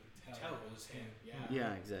couldn't even tell it was him. Yeah.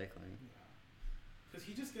 Yeah, exactly. Because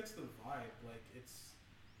he just gets the vibe. Like, it's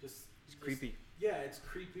just. It's creepy. Yeah, it's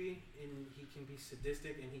creepy, and he can be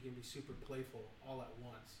sadistic, and he can be super playful all at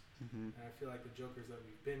once. Mm-hmm. And I feel like the Jokers that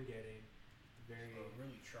we've been getting, very.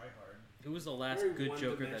 Really try hard. Who was the last Very good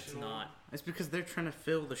Joker that's one-dimensional. not? It's because they're trying to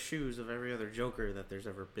fill the shoes of every other Joker that there's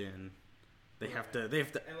ever been. They have to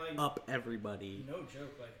And like, up everybody. no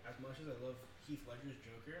joke. Like, as much as I love Heath Ledger's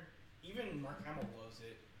Joker, even Mark Hamill loves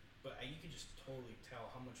it. But you could just totally tell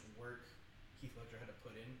how much work Heath Ledger had to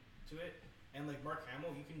put into it. And like Mark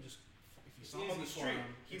Hamill, you can just, if you saw him on the easy for street,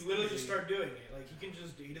 him. he'd It's literally easy. just start doing it. Like, he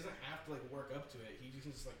doesn't have to like work up to it. He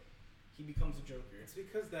just like, he becomes a Joker. It's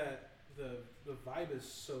because that the vibe is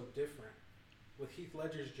so different. With Heath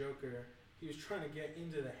Ledger's Joker, he was trying to get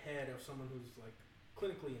into the head of someone who's like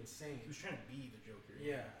clinically insane. He was trying to be the Joker.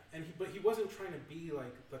 Yeah, but he wasn't trying to be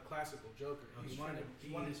like the classical Joker. No, He was he trying to he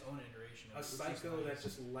be wanted his own iteration a of it, which is psycho that nice.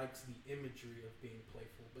 just likes the imagery of being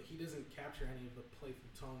playful, but he doesn't capture any of the playful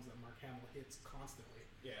tones that Mark Hamill hits constantly.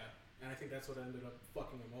 Yeah. And I think that's what ended up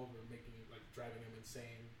fucking him over, driving him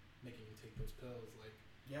insane, making him take those pills. Like,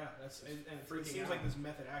 Yeah, that's and it freaking seems out. like this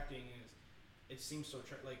method acting is. It seems so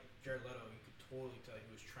like Jared Leto. You could totally tell he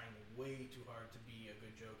was trying way too hard to be a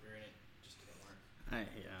good Joker, and it just didn't work.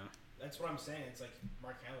 Yeah. That's what I'm saying. It's like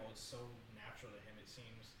Mark Hamill is so natural to him. It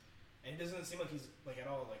seems, and it doesn't seem like he's like at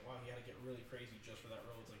all like wow he had to get really crazy just for that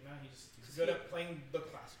role. It's like nah, he's good at playing the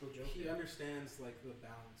classical Joker. he understands like the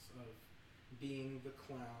balance of being the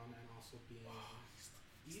clown and also being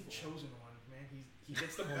He's evil. the chosen one, man. He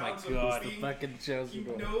gets the Oh my balance God. of The being. fucking He chosen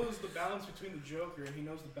one. knows the balance between the Joker and he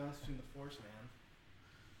knows the balance between the Force, man.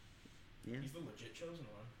 Yeah. He's the legit chosen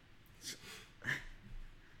one.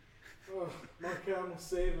 Oh, Mark Hamill,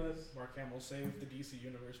 save us. Mark Hamill, save the DC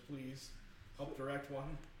universe, please. Help direct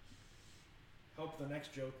one. Help the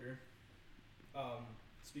next Joker.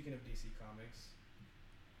 Speaking of DC Comics,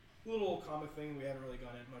 little comic thing we haven't really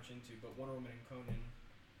gone in much into, but Wonder Woman and Conan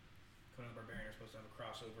the Barbarian are supposed to have a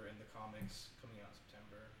crossover in the comics coming out in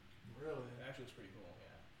September. Really? It actually looks pretty cool,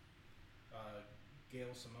 yeah.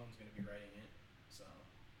 Gail Simone's going to be writing it, so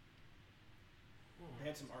they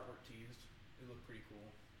had some artwork teased. It looked pretty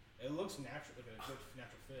cool. It looks natural, like a good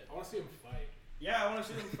natural fit. I want to see him fight. Yeah, I want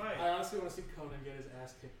to see them fight. I honestly want to see Conan get his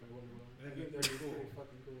ass kicked by Wonder Woman. I That'd think be that'd be cool. pretty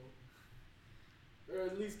fucking cool. Or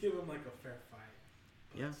at least give him like a fair fight.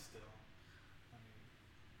 But Yeah. still, I mean,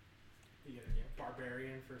 you get a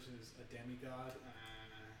barbarian versus a demigod.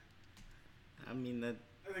 I mean that.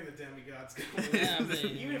 I think the demigod's gonna Yeah, win. I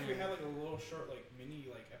mean, Even if we had like a little short, like mini,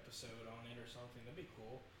 like episode on it or something, that'd be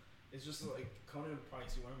cool. It's just like Conan would probably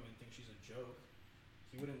see Wonder Woman and think she's a joke.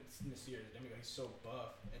 He wouldn't see her as a demigod. He's so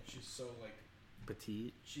buff and she's so like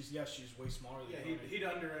Petite. she's way smaller than Yeah, Conan. he'd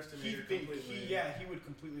underestimate her He'd completely. he would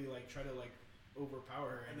completely like try to like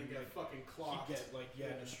overpower her and then get like fucking clocked. he'd get like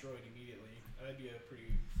Yeah. destroyed immediately. That'd be a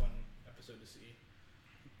pretty fun episode to see.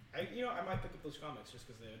 I might pick up those comics just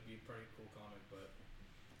because they would be a pretty cool comic, but.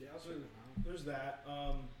 Yeah, I'll check them out. There's that.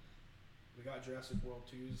 We got Jurassic World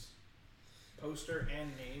 2's poster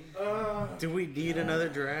and name. Do we need another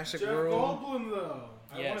Jurassic Jeff World? Goldblum though.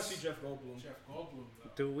 I want Yes. to see Jeff Goldblum. Jeff Goldblum though.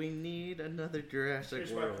 Do we need another Jurassic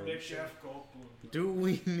Here's my World? prediction. Jeff Goldblum. Do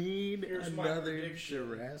we need Here's my another prediction.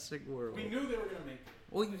 Jurassic World? We knew they were gonna make it.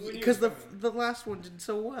 Well, We knew because it was coming. the last one did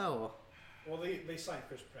so well. Well, they signed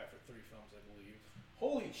Chris Pratt for 3 films, I believe.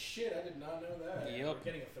 Holy shit! I did not know that. Yep. We're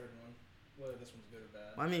getting a 3rd one. Whether this one's good or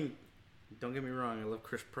bad. I mean, don't get me wrong. I love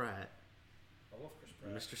Chris Pratt, I love Chris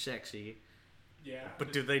Pratt. Mr. Sexy. Yeah.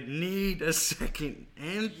 But do they need a second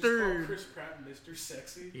and You just call third? Chris Pratt Mr.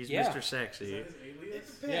 Sexy. He's Yeah. Mr. Is Sexy. that his alias?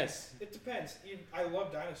 It depends. Yes. It depends. I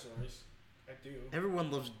love dinosaurs. I do.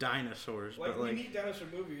 Everyone loves dinosaurs, Like, but we like, need dinosaur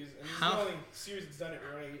movies, and this is How- the only series that's done it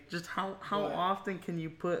right. just how But- often can you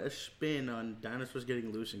put a spin on dinosaurs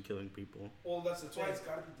getting loose and killing people? Well, that's the That's why thing. it's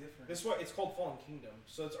gotta be different. That's why it's called Fallen Kingdom.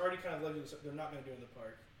 So it's already kind of led you to they're not going to do it in the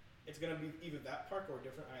park. It's going to be either that park or a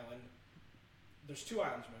different island. There's 2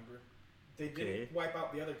 islands, remember? They didn't Okay. wipe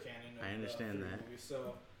out the other canon. Of, I understand the that. Movies,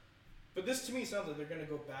 so, but this to me sounds like they're going to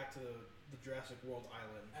go back to the Jurassic World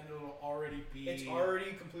island. and it'll already be. It's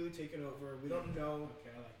already completely taken over. We don't know. Okay,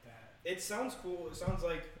 I like that. It sounds cool. It sounds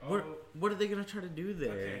like What are they gonna try to do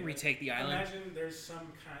there? Okay. Retake the island. Imagine there's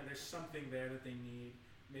something there that they need.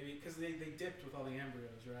 Maybe because they dipped with all the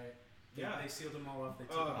embryos, right? Yeah. They sealed them all up. They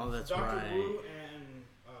took Oh, that's Dr. right. Wu and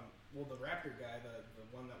the raptor guy,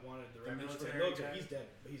 the one that wanted the The raptors for the military military, guy? he's dead.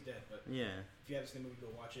 He's dead. But Yeah. if you haven't seen the movie, go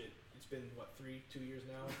watch it. It's been what 2 years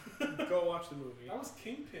now. Go watch the movie. That was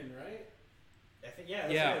Kingpin, right? I think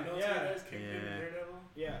that's Yeah. it. Military Yeah, guys, Kingpin Yeah. and Daredevil.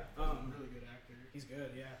 yeah. That was a really good actor. He's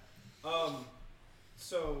good. Yeah.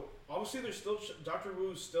 So obviously there's still Dr.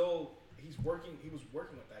 Wu's still he's working. He was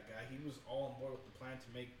working with that guy. He was all on board with the plan to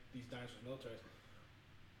make these dinosaurs militaries.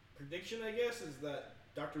 Prediction, I guess, is that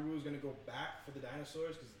Dr. Wu is going to go back for the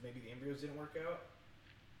dinosaurs because maybe the embryos didn't work out.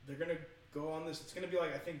 They're going to go on this. It's going to be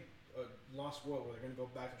like I think a Lost World where they're going to go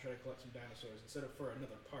back and try to collect some dinosaurs instead of for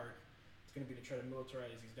another park. It's going to be to try to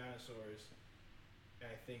militarize these dinosaurs. And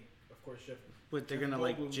I think, of course, But they're Jeff gonna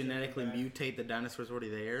like Goldblum's genetically gonna be mutate the dinosaurs already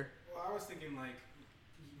there. Well, I was thinking like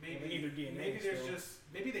Well, they maybe need their DNA maybe there's still. just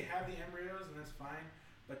maybe they have the embryos and that's fine,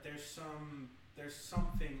 but there's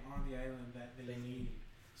something on the island that they need.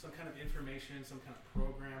 Some kind of information, some kind of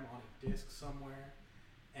program on a disc somewhere,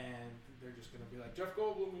 and they're just gonna be like, Jeff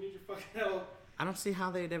Goldblum, we need your fucking help. I don't see how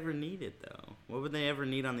they'd ever need it though. What would they ever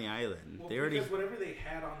need on the island? Well, They already. because whatever they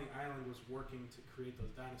had on the island was working to create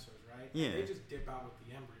those dinosaurs, right? Yeah. And they just dip out with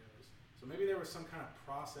the embryos. So maybe there was some kind of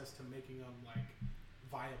process to making them like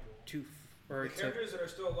viable. Or The characters that are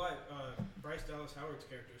still alive, Bryce Dallas Howard's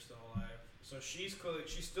character is still alive. So she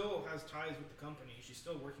still has ties with the company. She's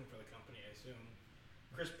still working for the company, I assume.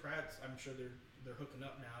 Chris Pratt's, I'm sure they're hooking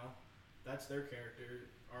up now. That's their character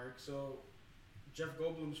arc. So Jeff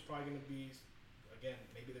Goldblum's probably going to be, again,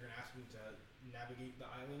 maybe they're going to ask him to navigate the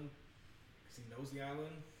island because he knows the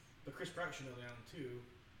island. But Chris Pratt should know the island too.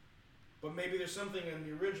 But maybe there's something in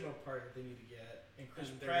the original part that they need to get. And Chris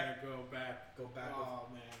And Pratt they're gonna go back. with. Oh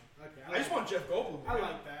man. Okay. I just want Jeff Goldblum. I man.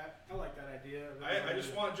 like that. I like that idea. I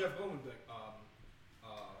just want Jeff Goldblum to be like,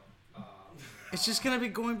 It's just gonna be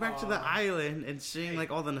going back to the Uh, island and seeing hey.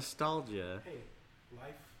 like all the nostalgia. Hey,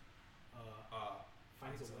 life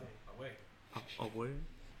finds a way. away. Oh, where?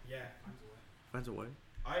 Yeah. Finds a way. Finds a way.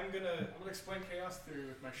 I'm gonna. I'm gonna explain chaos theory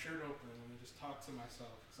with my shirt open and just talk to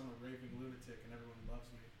myself because I'm a raving lunatic and everyone loves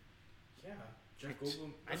me. Yeah. Jeff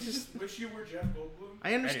Goldblum. I Don't you just- wish you were Jeff Goldblum.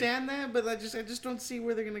 I understand that, but I just don't see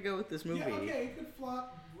where they're gonna go with this movie. Yeah, okay, it could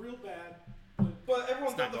flop real bad. But everyone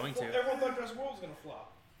It's not thought going to. everyone thought Jurassic World was gonna flop.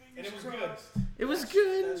 And it was good. It was That's-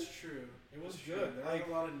 good. That's true. It was That's good. true. There Like, was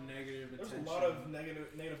a lot of negative there's attention. a lot of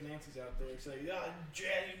negative Nancy's out there saying, "Yeah,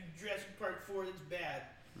 Jurassic Park 4 is bad,"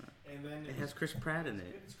 and then It has Chris Pratt in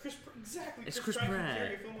it. It's Chris. Exactly. It's Chris can Pratt.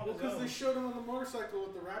 carry a film on Well, his because own. they showed him on the motorcycle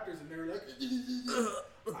with the Raptors, and they were like,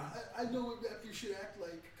 I know what Raptors should act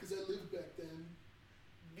like because I lived back then.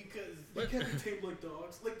 Because They can't be tamed like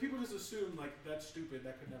dogs. Like, people just assume, like, that's stupid,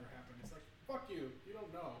 that could never happen. It's like, fuck you, you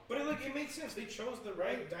don't know. But it makes sense. They chose the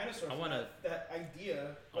right dinosaur. I for wanna- that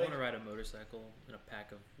idea. I want to ride a motorcycle in a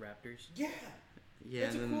pack of raptors. Yeah. Yeah,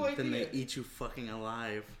 That's a and cool then they idea. eat you fucking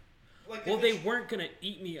alive. Like Well, if they it's- weren't gonna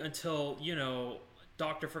eat me until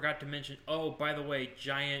Doctor forgot to mention. Oh, by the way,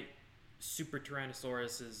 giant super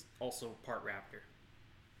Tyrannosaurus is also part raptor.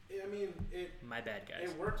 I mean, My bad, guys.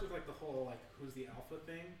 it worked with, like, the whole, like, who's the alpha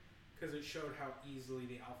thing, because it showed how easily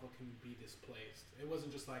the alpha can be displaced. It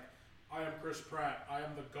wasn't just like, I am Chris Pratt, I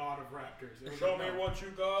am the god of raptors. It was Show like, me no, what you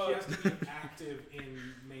he got. has to be active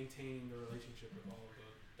in maintaining the relationship with all of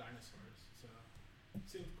the dinosaurs. So, it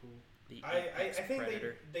seemed cool. The I apex think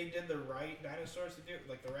predator. they did the right dinosaurs to do it.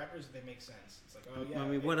 Like the raptors, they make sense. It's like, oh yeah. I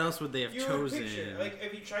mean, what else would they have You chosen? picture, like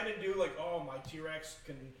if you try to do like, oh my T-Rex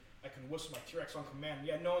I can whistle my T-Rex on command.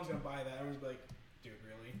 Yeah, no one's gonna buy that. Everyone's like, dude,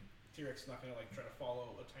 really? T-Rex is not gonna like try to follow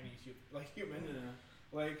a tiny human.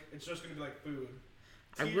 Like it's just gonna be like food.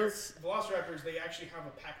 I will s- Velociraptors, they actually have a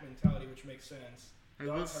pack mentality, which makes sense. I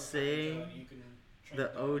will Dogs have a pack say mentality. You can train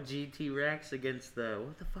the dogs. OG T-Rex against the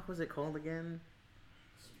what the fuck was it called again?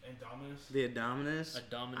 Indominus. The Indominus.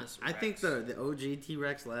 Dominus I think Rex. the OG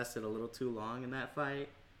T-Rex lasted a little too long in that fight.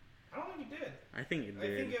 I don't think he did. I think it I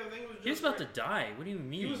did. think it was just He was about for- to die. What do you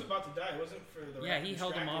mean? He was about to die. It wasn't for the yeah, raptor he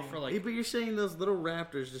held him off for distracting. Yeah, like. but you're saying those little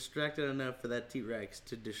raptors distracted enough for that T-Rex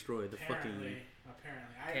to destroy the Apparently.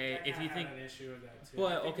 Okay, I if you had think- an issue with that too.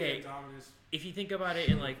 But, I think the okay, Indominus If you think about it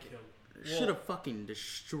in like, killed him. fucking should have fucking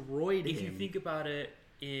destroyed if him. you think about it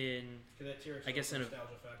in, That T-Rex I guess was in a-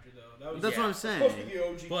 nostalgia factor though. That was That's yeah. what I'm supposed to saying. be the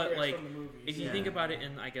OG But, T-Rex like, from the movies. if you Yeah. think about it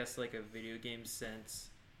in, I guess like a video game sense,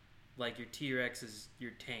 like your T-Rex is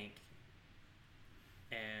your tank,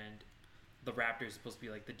 and the Raptor is supposed to be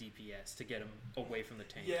like the DPS to get him away from the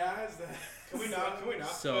tank. Yeah, is that? Can we not? Can we not?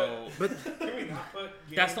 So but Can we not put?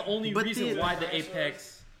 that's the only But reason the- why the dinosaurs-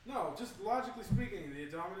 Apex. No, just logically speaking, the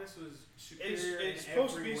Indominus was superior It's in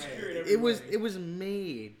supposed to every be way. superior in every it was way.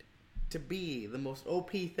 made to be the most OP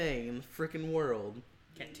thing in the freaking world.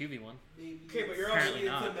 Can't 2v1. Maybe Okay, but you're Apparently it's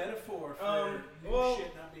not. a metaphor for new well-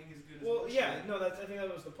 shit not being as good as Well, new yeah, shit. no, I think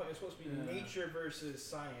that was the point. It was supposed to be Yeah. nature versus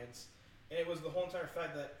science, and it was the whole entire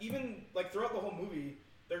fact that even like throughout the whole movie,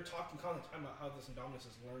 they're talking constantly about how this Indominus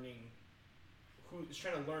is learning, who is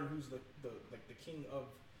trying to learn who's the king of.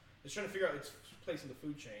 It's trying to figure out its place in the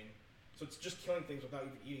food chain. So it's just killing things without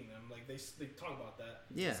even eating them. Like they talk about that.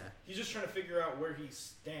 Yeah. He's just trying to figure out where he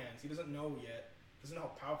stands. He doesn't know yet. Doesn't know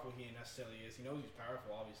how powerful he necessarily is. He knows he's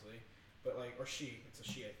powerful, obviously, but like, or she. It's a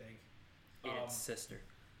she, I think. Its sister.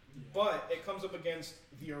 But it comes up against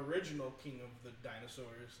the original king of the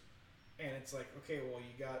dinosaurs, and it's like, okay, well,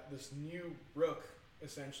 you got this new rook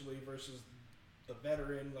essentially versus the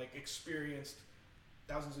veteran, like experienced,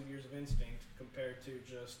 thousands of years of instinct compared to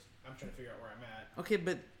just I'm trying to figure out where I'm at. Okay,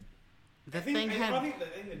 but the I think, thing I had think the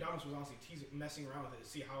Indominus was honestly messing around with it to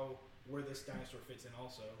see where this dinosaur fits in.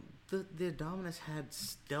 Also, the Indominus had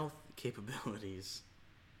stealth capabilities.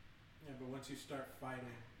 Yeah, but once you start fighting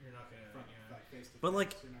you're not gonna. front, Yeah. like face to But, face,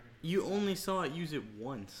 like, you're not gonna You only saw it use it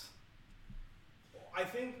once. Well, I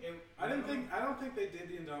think it, I don't think they did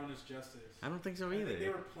the Indominus justice. I don't think so I either. think they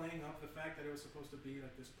were playing up the fact that it was supposed to be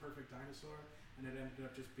like this perfect dinosaur, and it ended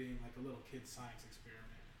up just being like a little kid's science experiment.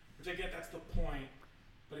 Which I get, that's the point,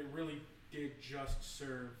 but it really did just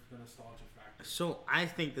serve the nostalgia factor. So I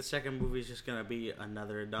think the second movie is just gonna be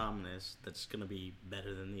another Indominus that's gonna be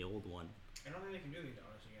better than the old one. I don't think they can do the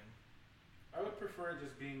Indominus again. I would prefer it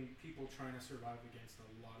just being people trying to survive against a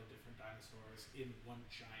lot of different dinosaurs in one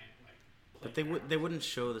giant like. But they wouldn't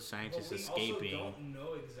show the scientists But we escaping. also don't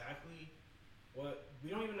know exactly what. We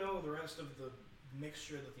don't even know the rest of the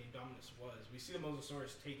mixture that the Indominus was. We see the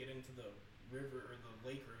Mosasaurus take it into the river or the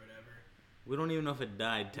lake or whatever. We don't even know if it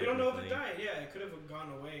died. We don't know if it died. Yeah, it could have gone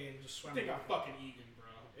away and just swam. They got away. fucking eaten, bro.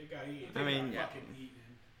 It got eaten. I mean, got yeah. fucking eaten.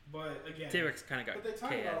 But again, T-Rex kind of got But they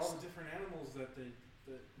talk about all KS. the different animals that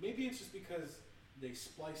maybe it's just because they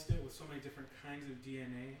spliced it with so many different kinds of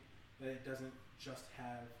DNA that it doesn't just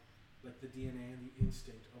have like the DNA and the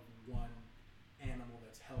instinct of one animal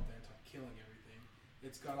that's hell bent on killing everything.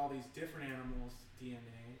 It's got all these different animals'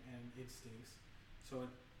 DNA and instincts, so it,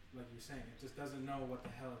 like you're saying, it just doesn't know what the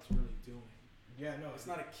hell it's really doing. yeah, no, It's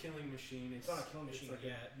not a killing machine. It's not a killing it's machine like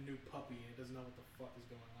yet. a new puppy. It doesn't know what the fuck is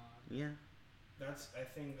going on. Yeah. I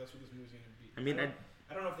think that's what this movie's gonna be. I mean,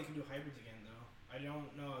 I don't know if they can do hybrids again though. I don't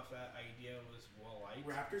know if that idea was well liked.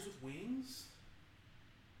 Raptors with wings?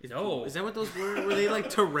 No. Is that what those were? Were they like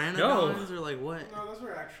pteranodons or like what? No, those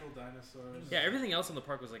were actual dinosaurs. Yeah, everything else in the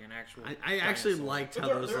park was like an actual. I actually dinosaur. liked But how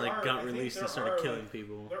there- those there like are- I got think released and there started are, killing like,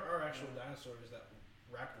 people. There are actual dinosaurs that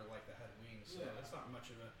raptor like that had wings, so Yeah. that's not much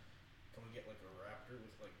of a. Can we get like a raptor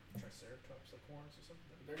with like triceratops like horns or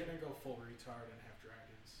something? They're gonna go full retard and have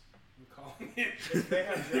dragons. I'm calling it. If they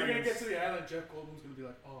have They're gonna dragons- get to the island. Jeff Goldblum's gonna be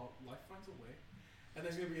like, "Oh, life finds a way," and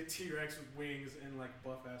there's gonna be a T-Rex with wings and like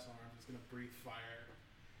buff ass arms. It's gonna breathe fire.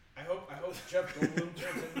 I hope Jeff Goldblum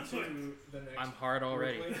turns into the next. I'm hard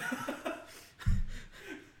already. Ripley.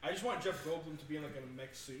 I just want Jeff Goldblum to be in like a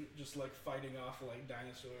mech suit, just like fighting off like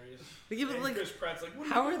dinosaurs. Yeah, but, And like, Chris Pratt's like, what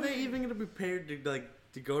how you are they doing? even gonna be prepared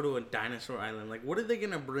to go to a dinosaur island? Like, what are they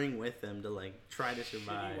gonna bring with them to like try to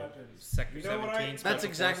survive? Shitty weapons. Sector You know what 17. I- That's Special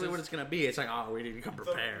exactly what Forces. it's gonna be. It's like, oh, we need to come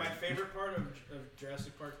prepared. My favorite part of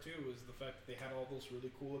Jurassic Park 2 was the fact that they had all those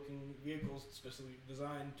really cool looking vehicles specially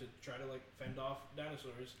designed to try to like fend off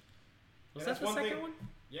dinosaurs. Was And that that's the one second thing- one?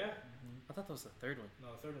 Yeah. I thought that was the third one.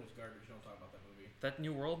 No, the third one was garbage. Don't talk about that movie. That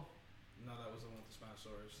New World? No, that was the one with the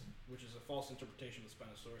Spinosaurus, which is a false interpretation of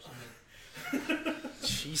Spinosaurus.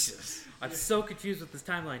 Jesus. I'm so confused with this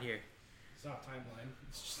timeline here. It's not a timeline.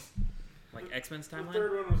 It's just Like X-Men's The timeline?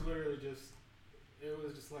 third one was literally just. It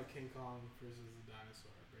was just like King Kong versus the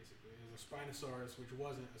dinosaur, basically. It was a Spinosaurus, which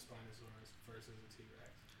wasn't a Spinosaurus, versus a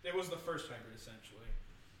T-Rex. it was the first hybrid essentially,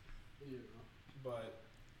 You know. but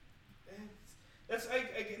that's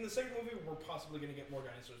in the second movie we're possibly going to get more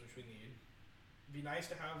dinosaurs, which we need. It'd be nice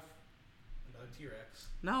to have another T-Rex.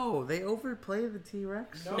 No, they overplay the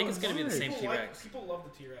T-Rex. No, I think it's gonna be the much. same people T-Rex. People love the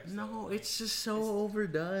T-Rex. No, though. it's just so It's-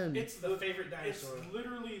 overdone. It's the favorite dinosaur. It's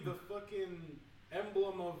literally the fucking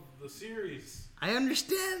emblem of the series. I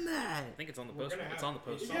understand that. I think it's on the We're poster. gonna It's have- on the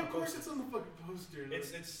poster. It's Yeah, on of the course poster. it's on the fucking poster.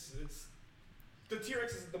 It's the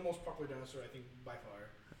T-Rex is the most popular dinosaur I think by far.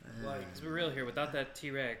 Like Let's be real here. Without that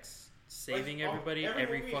T-Rex saving like, everybody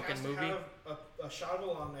every fucking has movie. To have a shot of a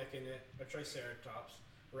long neck in it, a Triceratops,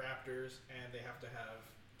 raptors, and they have to have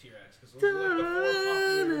T-Rex because those are like the four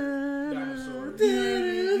popular dinosaurs.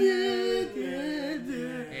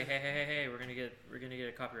 Hey, we're gonna get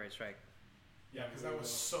a copyright strike. Yeah, because that was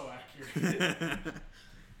so accurate.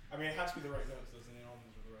 I mean, it has to be the right notes, doesn't it? All of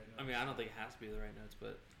those are the right notes. I mean, I don't think it has to be the right notes,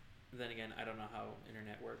 but then again, I don't know how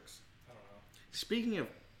internet works. I don't know. Speaking of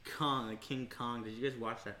Kong, King Kong, did you guys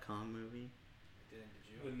watch that Kong movie? I didn't.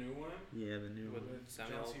 Did The you? new one Yeah, the new With one. with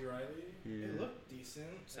Samuel- John C. Reilly. Yeah. It looked decent.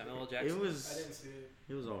 Samuel L. It Jackson. I was. didn't see it.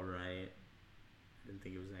 It was all right. I didn't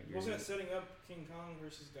think it was that good. Wasn't it setting up King Kong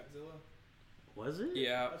versus Godzilla? Was it?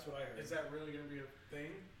 Yeah, That's what I heard. Is that really gonna be a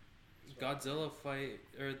thing? Godzilla fight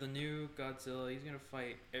or the new Godzilla. He's gonna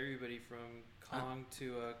fight everybody from Kong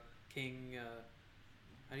to King.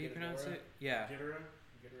 How do you pronounce Ghidorah? it? Yeah. Ghidorah?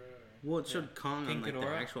 Well, it showed Kong King on like the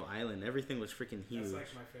Ghidorah? actual island. Everything was freaking huge. That's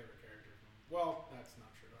like my favorite character from. Well, that's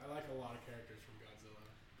not true. I like a lot of characters from Godzilla,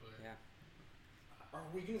 but Yeah. Are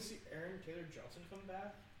we gonna see Aaron Taylor Johnson come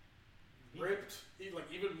back? ripped, like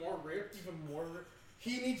even more ripped. Even more.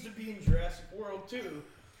 He needs to be in Jurassic World too.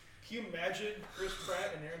 Can you imagine Chris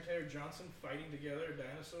Pratt and Aaron Taylor Johnson fighting together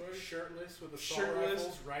dinosaurs? Shirtless with assault Shirtless.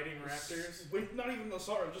 rifles, riding raptors. Not even the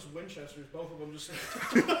assault rifles, just Winchesters. Both of them just,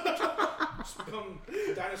 just become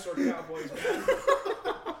dinosaur cowboys, man.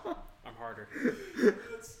 I'm harder.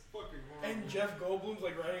 That's fucking horrible. And Jeff Goldblum's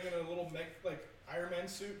like riding in a little mech, like Iron Man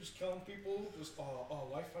suit, just killing people. Just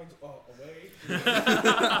life finds a way.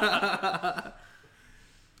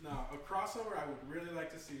 No, a crossover I would really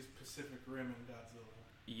like to see is Pacific Rim and Godzilla.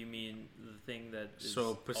 You mean the thing that is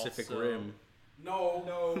So Pacific also- Rim.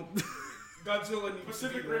 No, Godzilla needs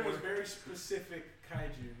Pacific to be Rim there. was very specific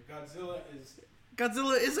kaiju.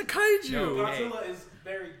 Godzilla is a kaiju. No. Godzilla is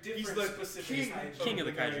very different. He's the specific kaiju. King of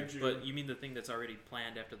the kaiju, kaiju. but you mean the thing that's already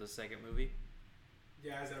planned after the second movie?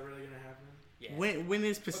 Yeah, is that really gonna happen? Yeah. When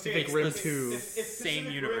is Pacific it's Rim the 2? If Same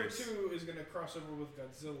Pacific universe. Rim 2 is gonna cross over with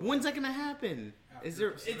Godzilla. When's that gonna happen? After Is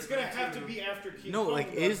there Pacific It's gonna Rim have 2. to be after King no Kong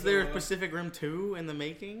like? Godzilla. Is there Pacific Rim 2 in the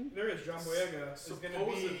making? There is. John Boyega is gonna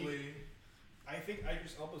be. Supposedly, I think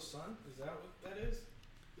Idris Elba's son. Is that what that is?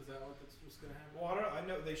 is that what's gonna happen? Well, I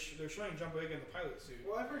know they're showing John Boyega in the pilot suit.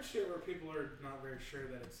 Well, I've heard shit where people are not very sure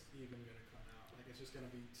that it's even gonna come out. Like it's just gonna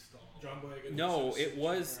be stalled. John Boyega. No, just it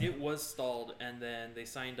was sitting around. stalled, and then they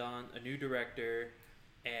signed on a new director,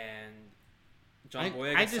 and John I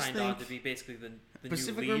Boyega just signed on think to be basically the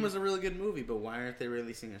Pacific new lead. Rim was a really good movie, but why aren't they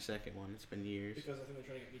releasing a second one? It's been years. Because I think they're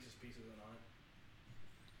trying to get Lisa's pieces in on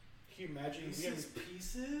it. Can you imagine? Pieces,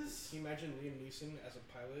 pieces. Can you imagine Liam Neeson as a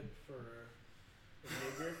pilot for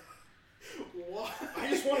Jaeger? What? I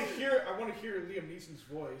just want to hear. I want to hear Liam Neeson's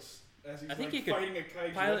voice as he's I think like he could fighting a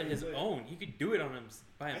kaiju. pilot every his day. own. He could do it on him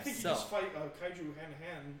by I think he just himself. fight kaiju hand to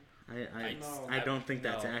hand. I No. don't think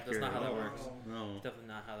that's No, that's accurate. not how that at all. works. No. Definitely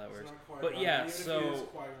not how that It's works. not Qui-Gon. But yeah, Even if so- it is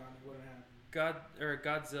Qui-Gon, it wouldn't happen.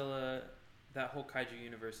 Godzilla, that whole kaiju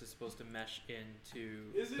universe is supposed to mesh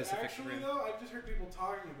into Is it Pacific actually Rim. though? I've just heard people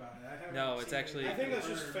talking about it. I haven't No, it's seen actually- it I think that's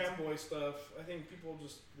just confirmed. fanboy stuff. I think people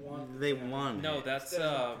just want. They it to happen. want No, it. that's That's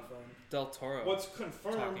not confirmed. Del Toro. What's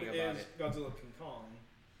confirmed talking about is it. Godzilla King Kong.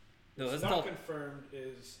 No, What's that's not Del. confirmed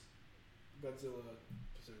is Godzilla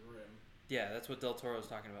Pacific Rim. Yeah, that's what Del Toro's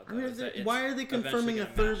talking about. I mean, though, is that it's why are they confirming a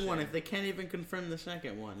eventually third gonna one mash if they can't even confirm the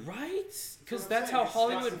second one? Right? Because what I'm that's saying. how It's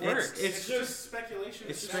Hollywood not- works. it's It's just speculation.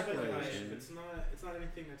 it's just speculation. speculation. It's not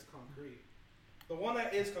anything that's concrete. The one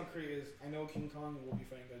that is concrete is I know King Kong will be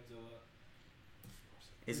fighting Godzilla.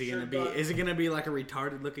 Is I'm it sure gonna be? God- Is it gonna be like a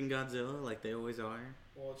retarded looking Godzilla like they always are?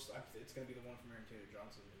 Well, it's gonna be the one from Aaron Taylor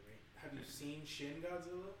Johnson's movie. Have you seen Shin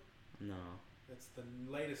Godzilla? No. That's the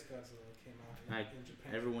latest Godzilla that came out in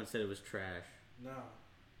Japan. Everyone said it was trash. No,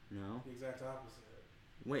 No. the exact opposite.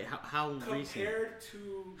 Wait, how recent? Compared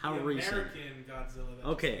to How the recent? American Godzilla. That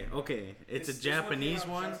Okay, just came out. okay. It's This a Japanese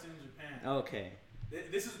came out one. just in Japan. Okay,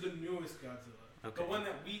 This is the newest Godzilla. Okay. The one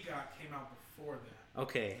that we got came out before that.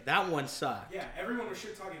 okay. That one sucked. Yeah, everyone was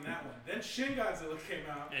shit talking that one. Then Shin Godzilla came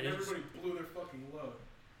out, and And it's- everybody blew their fucking load.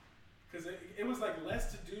 Because it was like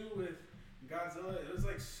less to do with Godzilla. It was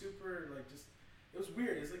like super, like just, it was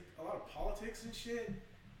weird. It was like a lot of politics and shit.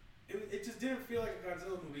 It just didn't feel like a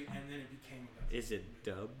Godzilla movie, and then it became a Godzilla Is it movie.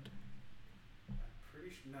 dubbed? I'm pretty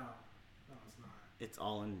sure. No, it's not. It's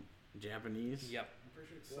all in Japanese. Yep. I'm pretty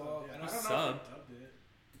sure it's Well, subbed. Yeah. I I know don't know subbed. if they dubbed it.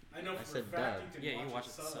 I know I for a said fact dubbed. you Yeah, can you watch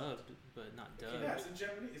it subbed. subbed, but not dubbed. Yeah, it's in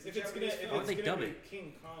Japanese. It's If a it's Japanese gonna, if Why would it's they gonna dub be it?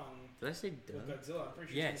 King Kong Did I say with dubbed? Godzilla, I'm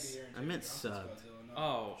pretty sure Yes. it's gonna be Aaron I Taylor meant Johnson's subbed. Godzilla, not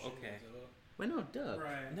Oh, Shin okay. Godzilla. Wait, no, dubbed.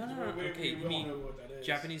 Right. No, no, We- no. we- Okay, we you all mean know what that is.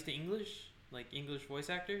 Japanese to English, like English voice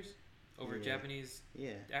actors over Yeah. Japanese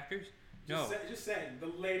Yeah. actors? No. Just saying, the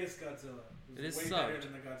latest Godzilla was It is way better subbed.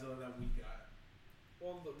 than the Godzilla that we got.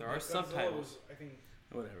 Well, There are Godzilla subtitles. Was, I think,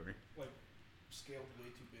 Whatever. scaled way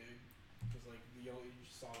too big. Because like you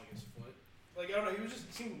just saw like his foot. Like I don't know, he was just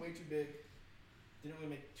it seemed way too big. Didn't really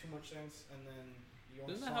make too much sense, and then you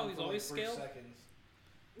only Isn't saw that how him he's for always like 3 scaled? seconds.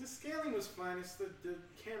 The scaling was fine. It's the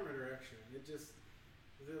camera direction. It just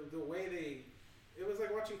the way they. It was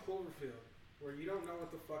like watching Cloverfield, where you don't know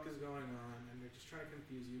what the fuck is going on, and they're just trying to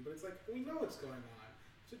confuse you. But it's like we know what's going on.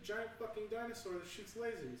 It's a giant fucking dinosaur that shoots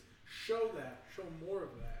lasers. Show that. Show more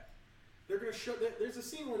of that. They're gonna show. There's a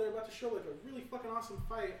scene where they're about to show like a really fucking awesome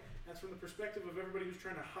fight. That's from the perspective of everybody who's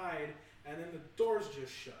trying to hide, and then the doors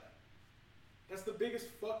just shut. That's the biggest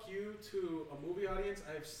fuck you to a movie audience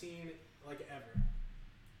I've seen like ever.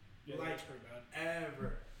 Yeah, Like- that's pretty bad.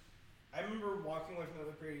 Ever. I remember walking away from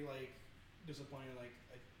that pretty like disappointed. Like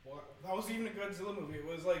that wasn't even a Godzilla movie. It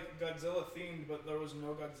was like Godzilla themed, but there was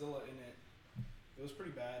no Godzilla in it. It was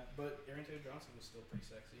pretty bad, but Aaron Taylor Johnson was still pretty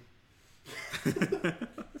sexy.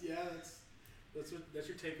 Yeah, that's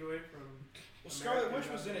your takeaway from. Well, Scarlet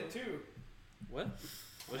American Witch was in it Godzilla. too. What?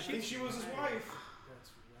 Was I she? think she was his wife. That's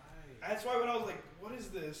right. That's why when I was like, "What is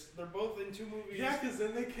this?" They're both in 2 movies. Yeah, because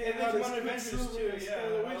then they came And out they as won Avengers Quicksilver too. and Yeah,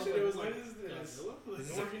 Scarlet I Witch, was and it was like, like, "What is this?" Godzilla? They've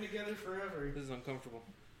been working together forever. This is uncomfortable.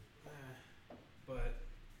 But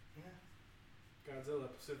yeah,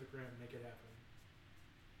 Godzilla, Pacific Rim, make it happen.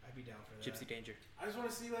 I I'd be down for that. Gypsy Danger. I just want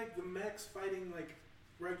to see like the mechs fighting like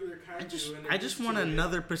regular kaiju. I just want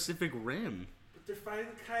another Pacific Rim. But they're fighting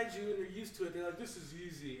the kaiju and they're used to it. They're like, this is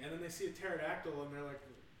easy. And then they see a pterodactyl and they're like,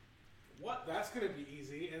 what? That's gonna be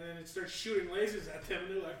easy. And then it starts shooting lasers at them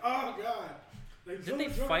and they're like, oh god. Like, Didn't they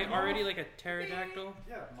fight already like a pterodactyl?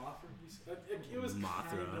 Yeah, Mothra. It was kind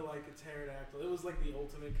Mothra. of like a pterodactyl. It was like the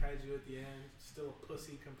ultimate kaiju at the end. Still a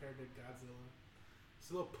pussy compared to Godzilla.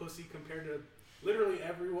 Still a pussy compared to literally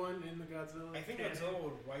everyone in the Godzilla. I think canon. Godzilla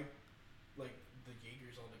would wipe like the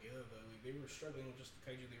Jaegers altogether though. Like, they were struggling with just the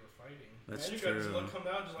kaiju they were fighting. That's Imagine true. Godzilla come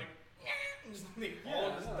out just like just, they all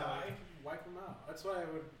just die. Wipe them out. That's why I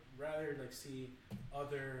would rather like see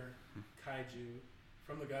other kaiju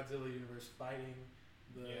from the Godzilla universe fighting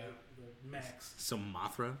the mechs. Some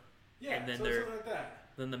Mothra. Yeah, And then so they're- something like that.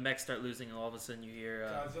 Then the mechs start losing, and all of a sudden you hear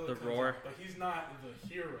Godzilla the comes roar. out, but he's not the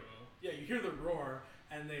hero. Yeah, you hear the roar,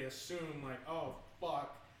 and they assume like, oh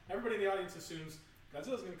fuck. Everybody in the audience assumes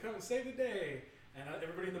Godzilla's gonna come and save the day, and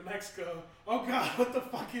everybody in the mechs go, oh god, what the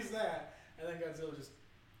fuck is that? And then Godzilla just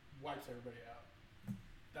wipes everybody out.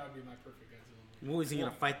 That would be my perfect Godzilla movie. What, is he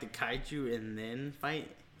gonna fight the kaiju and then fight?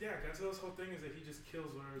 Yeah, Godzilla's whole thing is that he just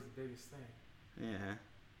kills whatever's the biggest thing. Yeah.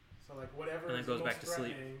 So like whatever And then is goes the back most to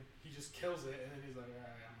sleep. threatening, he just kills it, and then he's like,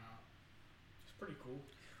 alright, I'm out. It's pretty cool.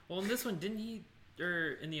 Well, in this one, didn't he,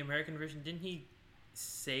 or in the American version, didn't he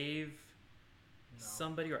save No.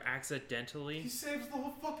 somebody or He accidentally? saves the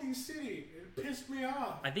whole fucking city. It pissed me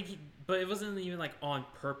off. I think he, but it wasn't even like on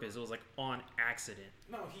purpose. It was like on accident.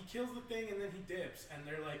 No, he kills the thing and then he dips, and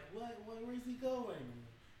they're like, "What? Where's he going?"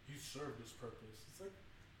 He served his purpose. It's like,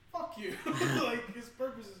 fuck you. Like his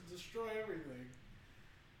purpose is to destroy everything.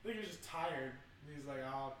 I think he was just tired. He's like,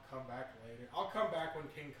 "I'll come back later. I'll come back when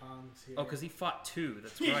King Kong's here." Oh, because he fought two.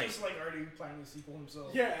 That's He's right. just like already planning the sequel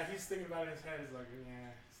himself. yeah, he's thinking about it in his head. He's like,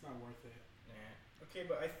 "Yeah, it's not worth it." Nah. Okay,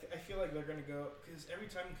 but I feel like they're gonna go because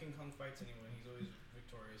every time King Kong fights anyone, he's always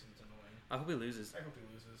victorious and it's annoying. I hope he loses. I hope he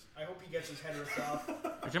loses. I hope he gets his head ripped off. Are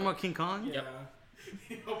you talking about King Kong? Yep.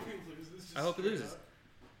 I hope he loses. I hope he loses.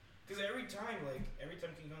 Because every time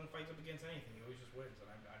King Kong fights up against anything, he always just wins, and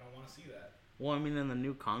I don't want to see that. Well, I mean, in the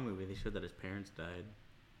new Kong movie, they showed that his parents died.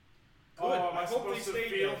 Good. Oh, am I I hope they supposed to stay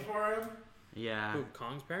feel dead. for him? Yeah. Who,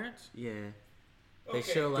 Kong's parents? Yeah. Okay.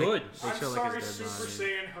 They show like Good. they I'm show sorry, like his dead Super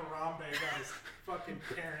body. Saiyan Harambe got his fucking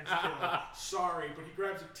parents killed. Sorry, but he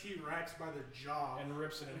grabs a T-Rex by the jaw And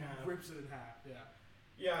rips it in half. rips it in half. Yeah.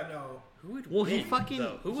 Yeah, no. Who would Well, win? he fucking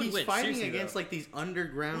though? Who would he's win? fighting Seriously, against though. like these Who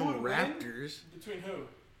underground would win? raptors. Between who?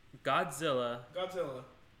 Godzilla Godzilla.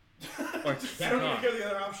 or I King don't even Kong. hear the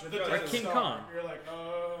other option. The Godzilla. Or Death King Star. Kong. You're like,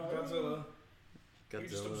 Godzilla. He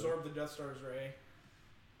just Godzilla. absorbed the Death Star's ray.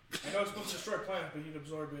 I know it's supposed to destroy planets, but he'd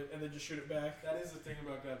absorb it and then just shoot it back. That is the thing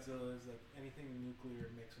about Godzilla is like anything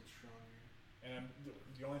nuclear makes him stronger. And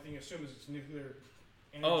the only thing you assume is it's nuclear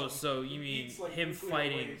energy. Oh, so you He mean eats, like, him nuclear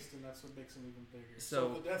fighting? waste, and that's what makes him even bigger.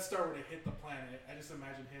 So- if the Death Star were to hit the planet, I just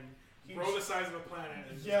imagine him He grow was- the size of a planet.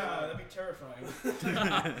 And just Yeah, go- that'd be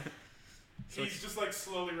terrifying. So he's just like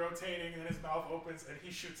slowly rotating, and then his mouth opens, and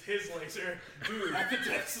he shoots his laser Dude, at the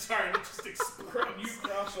Death Star, and it just explodes. new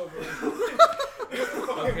crossover.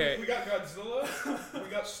 Okay. We got Godzilla, we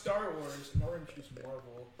got Star Wars, and now we're gonna introduce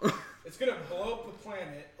Marvel. It's gonna blow up the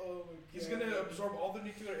planet. Oh my He's God. gonna absorb all the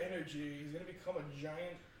nuclear energy. He's gonna become a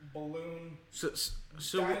giant balloon So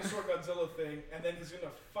dinosaur Godzilla thing, and then he's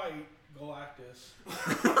gonna fight Galactus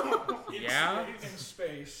In Yeah? space. in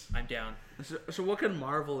space. I'm down. so what can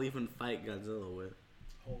Marvel even fight Godzilla with?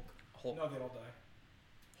 Hulk. Hulk. No, they'd all die.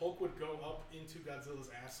 Hulk would go up into Godzilla's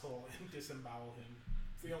asshole and disembowel him.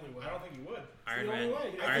 It's the only way. I don't think he would. Iron the only Man.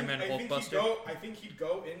 way. Iron Man. Hulkbuster. I think he'd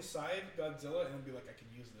go inside Godzilla and be like, I can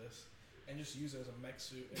use this, and just use it as a mech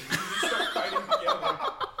suit, and just start fighting together.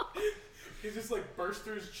 He's just like burst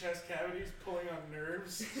through his chest cavities, pulling on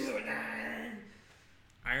nerves.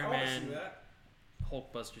 I Iron want to Man see that.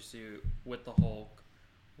 Hulkbuster suit with the Hulk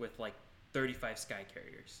with like 35 sky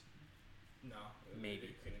carriers. No, Maybe.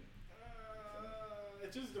 it couldn't. It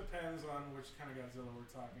just depends on which kind of Godzilla we're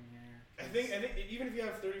talking here. I think even if you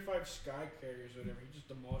have 35 sky carriers or whatever, he just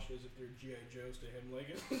demolishes if they're GI Joes to him. Like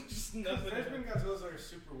it's just nothing. There's been Godzillas that are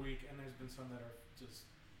super weak, and there's been some that are just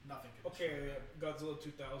nothing. Can Okay, destroy. Godzilla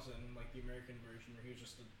 2000, like the American version, where he was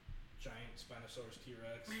just a giant Spinosaurus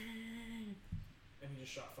T-Rex, and he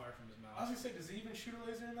just shot fire from his I was mouth. gonna say, does he even shoot a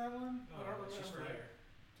laser in that one? I don't it's just remember. fire.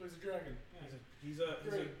 So he's a dragon. Yeah. He's a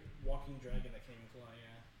Great. walking dragon that can't even fly.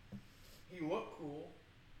 Yeah, he looked cool,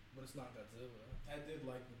 but it's not Godzilla. I did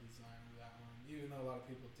like the design of that one, even though a lot of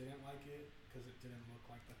people didn't like it because it didn't look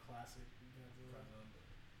like the classic Godzilla.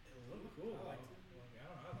 It looked cool. I liked though. Like, I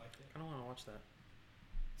don't know. I liked it. I don't want to watch that.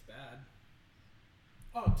 It's bad.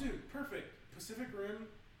 Oh, dude, perfect. Pacific Rim,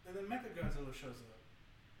 and then Mechagodzilla shows up.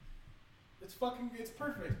 It's perfect. It's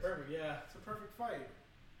perfect, yeah. It's a perfect fight.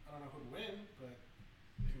 I don't know who'd win, but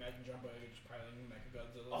Can you imagine John Boyega just piloting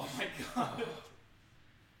Mechagodzilla? oh my god,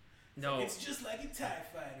 No. it's just like a TIE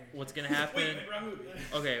fighter. What's gonna Wait, happen? wait, wrong movie.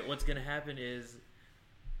 Okay, what's gonna happen is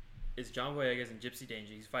John Boyega's in Gypsy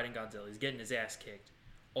Danger. He's fighting Godzilla. He's getting his ass kicked.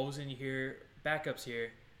 All of a sudden, you hear backups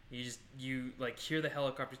here. You like hear the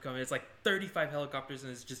helicopters coming. It's like 35 helicopters,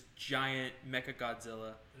 and it's just giant Mecha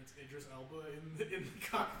Godzilla. And it's Idris Elba in the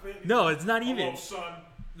cockpit. No, it's not Hello, even. son.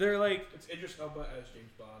 They're like, It's Idris Elba as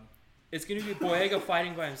James Bond. it's gonna be Boyega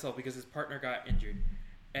fighting by himself because his partner got injured,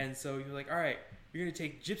 and so you're like, all right, you're gonna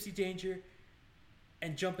take Gypsy Danger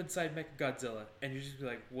and jump inside Mecha Godzilla, and you're just be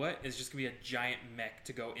like, what? It's just gonna be a giant mech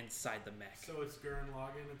to go inside the mech. So it's Gurren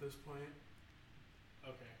Lagann at this point.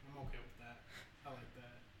 Okay, I'm okay with that. I like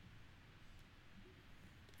that.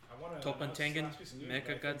 I want to Topantangan,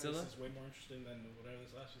 Mecha Godzilla? This is way more interesting than whatever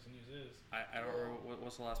this last piece of news is. I don't remember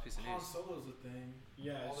what's the last piece of Han news. Solo's a thing.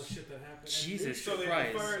 Yes. All the shit that happened. And Jesus So they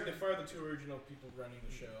Christ. fired the two original people running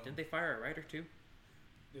the show. Didn't they fire a writer too?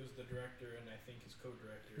 It was the director and I think his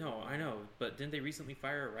co-director. No, I know, but didn't they recently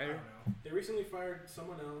fire a I writer? don't know. They recently fired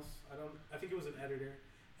someone else. I think it was an editor,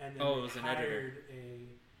 and then Oh, they it was an hired editor. a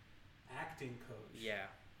acting coach.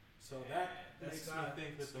 Yeah. So Yeah, that that's makes me not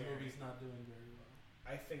think that the scary. movie's not doing very well.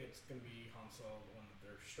 I think it's gonna be Han Solo, the one that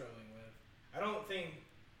they're struggling with. I don't think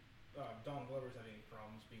Donald Glover's had any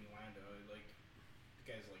problems being Lando. Like the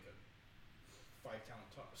guy's like a 5 talent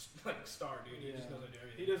like star, dude. He just Yeah. knows how to do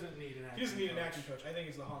everything. He doesn't need an acting. He doesn't need an coach. action coach. I think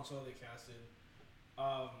it's the Han Solo they casted.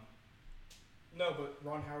 No, but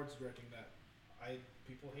Ron Howard's directing that.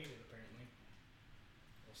 People hate it apparently.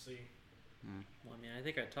 We'll see. Well, I mean, I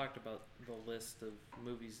think I talked about the list of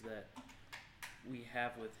movies that we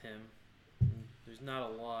have with him. There's not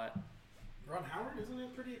a lot. Ron Howard, isn't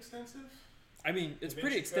it pretty extensive? I mean, it's Da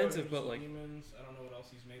pretty Vinci Code, extensive, but Angels like, and Demons. I don't know what else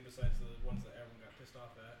he's made besides the ones that everyone got pissed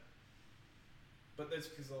off at. But that's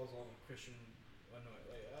because those all Christian. Like,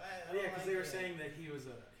 I don't Yeah, because like they were it. saying that he was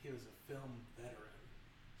a film veteran.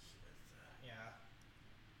 Yeah.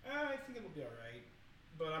 I think it'll be alright.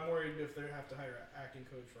 But I'm worried if they have to hire an acting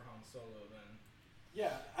coach for Han Solo, then.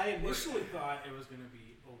 Yeah, I initially thought it was gonna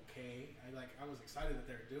be okay. I was excited that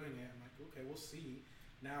they were doing it. I'm like, okay, we'll see.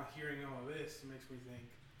 Now hearing all of this makes me think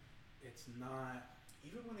it's not.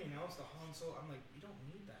 Even when they announced the Han Solo, I'm like, we don't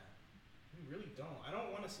need that. We really don't. I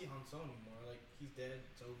don't want to see Han Solo anymore. Like, he's dead.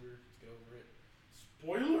 It's over. Let's get over it.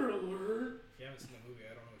 Spoiler alert! If you haven't seen the movie,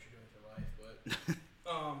 I don't know what you're doing with your life, but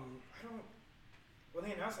I don't. When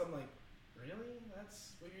they announced, it, I'm like, really?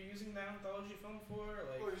 That's what you're using that anthology film for?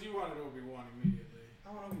 Like, Well, you wanted Obi-Wan immediately. I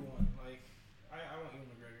want Obi-Wan. Like, I want Ewan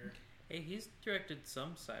McGregor. hey, he's directed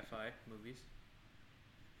some sci-fi movies.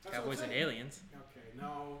 That's Cowboys what I'm and saying. Aliens. Okay,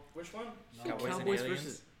 no. Which one? No. Cowboys and Cowboys Aliens.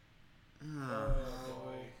 versus. Oh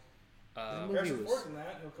boy. That movie Harrison was- Ford's in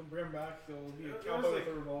that. He'll come bring him back. He'll be a There was cowboy like- with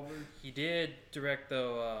a revolver. He did direct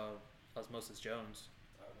though Osmosis Jones.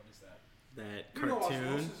 What is that? That You know cartoon.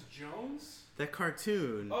 Osmosis Jones? That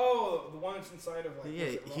cartoon. Oh, the one that's inside of like. Yeah,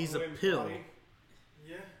 was it he's a Robin Williams' pill. body?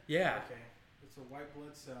 Yeah. Yeah. Okay. It's a white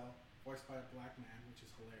blood cell voiced by a black man, which is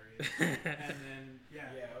hilarious. And then Yeah.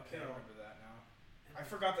 Okay. I pill. remember that now. I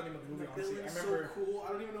forgot the name of the And movie. the Honestly, I villain's remember. so cool.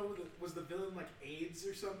 I don't even know was the villain like AIDS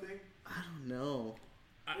or something. I don't know.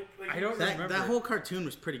 I don't That remember. that whole cartoon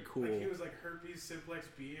was pretty cool. Like he was like herpes simplex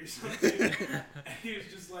B or something. And he was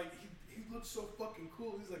just like he looked so fucking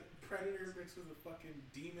cool. He's like Predator mixed with a fucking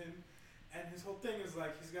demon. And his whole thing is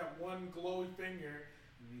like he's got one glowy finger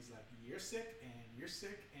and he's like, you're sick and you're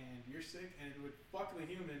sick and you're sick, and it would fuck the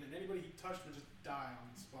human, and anybody he touched would just die on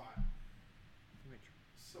the spot.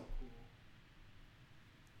 So cool.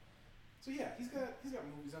 So yeah, he's got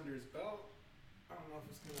movies under his belt. I don't know if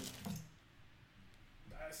it's gonna.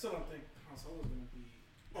 I still don't think Han Solo's gonna be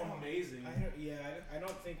amazing. I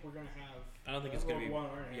don't think we're gonna have. I don't think it's gonna be. one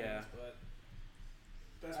on our hands, yeah. but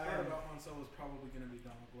Best part about Han Solo is probably gonna be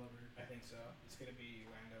Donald Glover. I think so. It's gonna be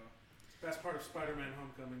Lando. Best part of Spider-Man: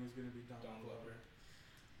 Homecoming is gonna be Donald Glover.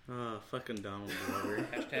 Fucking Donald Glover.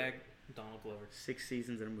 Hashtag Donald Glover. 6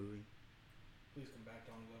 seasons in a movie. Please come back,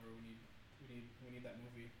 Donald Glover. We need that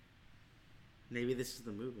movie. Maybe this is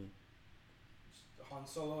the movie. Han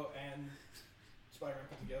Solo and Spider-Man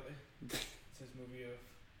put together. It's his movie of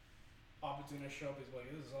opportunity show up. He's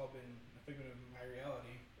like, this has all been a figment of my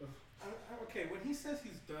reality. Okay, when he says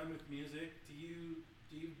he's done with music, do you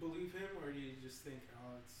believe him, or do you just think,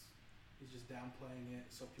 he's just downplaying it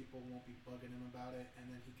so people won't be bugging him about it, and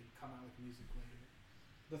then he can come out with music later?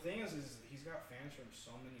 The thing is he's got fans from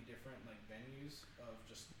so many different like venues of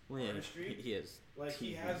just Well, yeah, artistry. he is. Like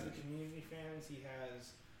he TV. has the community fans. He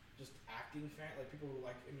has just acting fans, like people who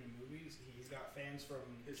like him in movies. He's got fans from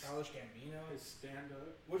Childish Gambino. His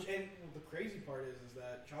stand-up. Which and the crazy part is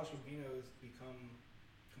that Childish Gambino has become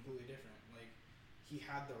completely different. Like he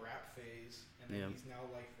had the rap phase, and then he's now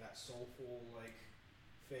like that soulful like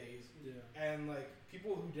phase. Yeah. And like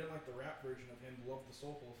people who didn't like the rap version of him loved the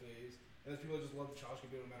soulful phase, and there's people who just love Childish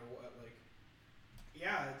Gambino no matter what. Like,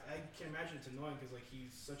 yeah, I can imagine it's annoying because like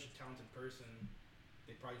he's such a talented person.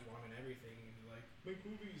 They probably just want him in everything and be like, make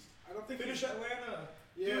movies. I don't think Finish Atlanta.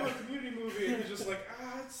 Yeah. Do a community movie. And he's just like,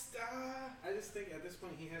 it's I just think at this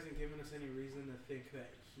point he hasn't given us any reason to think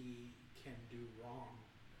that he can do wrong.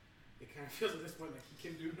 It kind of feels at this point like he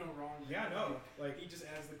can do no wrong. Yeah, no. Like he just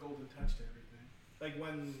adds the golden touch to everything. Like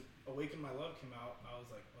when Awaken My Love came out, I was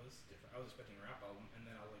like, oh, this is different. I was expecting a rap album, and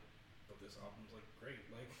then I was like, but this album's like great.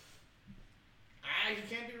 Like, he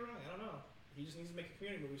can't do wrong. I don't know. He just needs to make a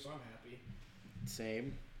community movie, so I'm happy.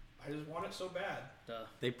 Same. I just want it so bad.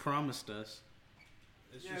 They promised us.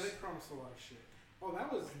 It's yeah, just, they promised a lot of shit. Oh,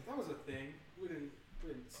 that was a thing. We didn't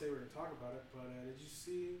say we were gonna talk about it, but did you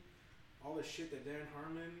see all the shit that Dan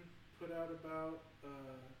Harmon put out about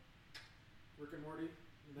Rick and Morty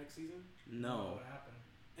next season? No. What happened?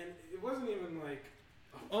 And it wasn't even like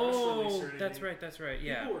a press release or anything. That's right.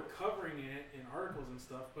 Yeah. People were covering it in articles and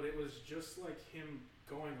stuff, but it was just like him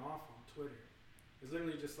going off on Twitter. It was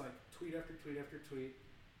literally just like tweet after tweet after tweet,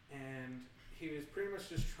 and he was pretty much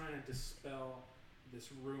just trying to dispel this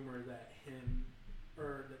rumor that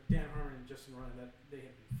that Dan Harmon and Justin Roiland, that they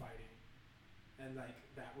had been fighting, and like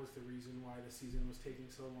that was the reason why the season was taking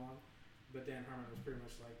so long. But Dan Harmon was pretty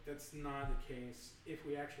much like, that's not the case. If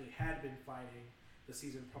we actually had been fighting, the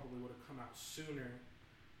season probably would have come out sooner.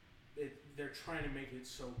 They're trying to make it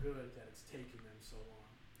so good that it's taking them so long.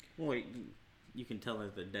 Well, you can tell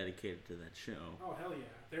that they're dedicated to that show. Oh hell yeah!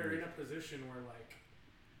 They're in a position where like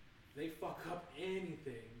they fuck up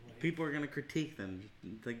anything. Like, People are gonna critique them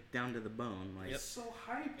like down to the bone. Like, it's so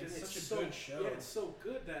hyped and It's it's such a so good show. Yeah, it's so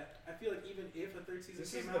good that I feel like even if a third season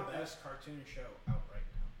This is came the out, best cartoon show out right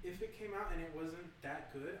now. if it came out and it wasn't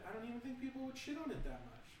that good, I don't even think people would shit on it that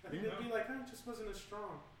much. I think Yeah. they'd be like, it just wasn't as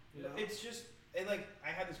strong. You know? It's just, and like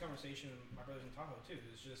I had this conversation with my brothers in Tahoe too.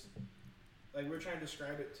 It's just like we were trying to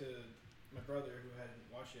describe it to my brother who hadn't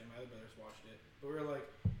watched it, and my other brothers watched it. But we were like,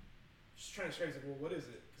 just trying to describe. He's like, well, what is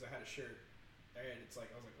it? Because I had a shirt, and it's like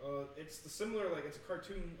I was like, it's the similar like it's a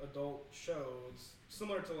cartoon adult show. It's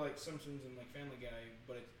similar to like Simpsons and like Family Guy,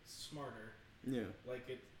 but it's smarter. yeah. Like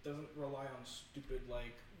it doesn't rely on stupid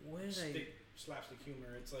like slapstick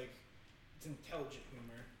humor. It's like it's intelligent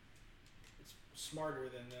humor. It's smarter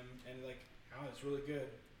than them, and like it's really good.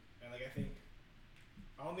 And like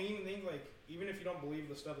I don't even think like even if you don't believe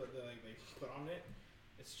the stuff that they put on it,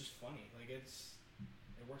 it's just funny. Like it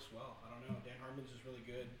works well. I don't know. Dan Harmon's just really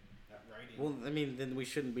good at writing. Well, I mean, then we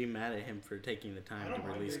shouldn't be mad at him for taking the time I to don't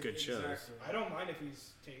mind release it, good shows. exactly. I don't mind if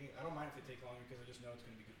he's taking. I don't mind if it takes longer because I just know it's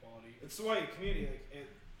going to be good quality. It's the way Community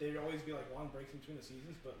there'd always be like long breaks in between the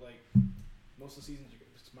seasons, but like most of the seasons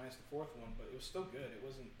it's minus the fourth one, but it was still good. It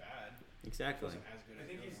wasn't bad. It Exactly. wasn't as good. I as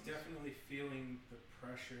think the he's other ones. definitely feeling the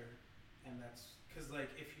pressure, and that's because like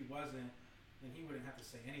if he wasn't, then he wouldn't have to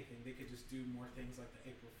say anything. They could just do more things like the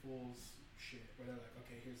April Fool's shit, where they're like,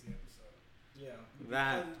 okay, here's the episode. Yeah.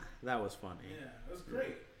 That was funny. Yeah, it was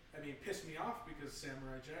great. I mean, it pissed me off because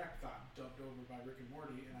Samurai Jack got dubbed over by Rick and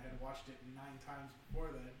Morty, and I had watched it 9 times before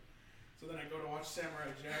then. So then I go to watch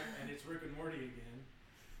Samurai Jack, and it's Rick and Morty again.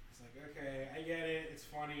 It's like, okay, I get it. It's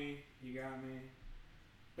funny. You got me.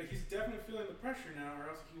 But he's definitely feeling the pressure now,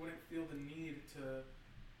 or else he wouldn't feel the need to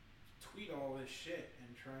tweet all this shit and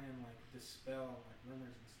try and like dispel like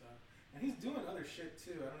rumors and stuff. And he's doing other shit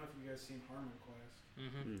too. I don't know if you guys seen Harmon Quest.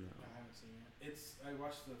 Mm-hmm. No. I haven't seen it. I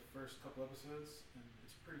watched the first couple episodes and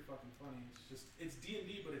it's pretty fucking funny. It's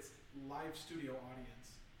D&D, but it's live studio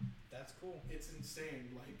audience. That's cool. It's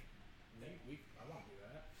insane. Like I want to do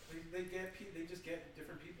that. they just get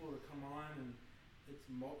different people to come on, and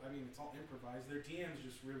it's all improvised. Their DM's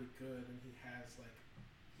just really good, and he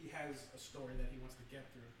has a story that he wants to get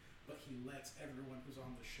through, but he lets everyone who's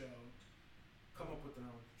on the show come up with their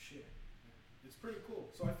own shit. It's pretty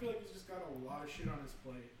cool. So I feel like he's just got a lot of shit on his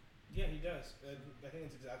plate. Yeah, he does. I think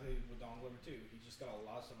it's exactly with Don Glover too. He's just got a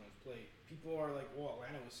lot of stuff on his plate. People are like, "Well,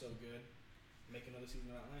 Atlanta was so good. Make another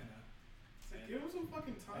season of Atlanta." It's like, give him some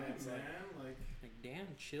fucking time, it's like- man. Like, damn,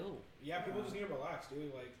 chill. Yeah, people just need to relax,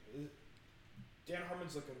 dude. Like, Dan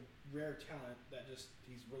Harmon's like a rare talent that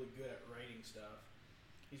he's really good at writing stuff.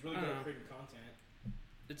 He's really good at creating content.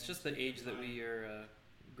 It's And just the taking age that time. we are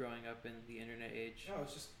growing up in the internet age. No,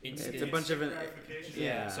 it's just Instant. It's a bunch of gratification.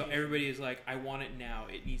 yeah. So everybody is like, I want it now.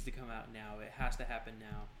 It needs to come out now. It has to happen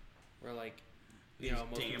now. Or like, These most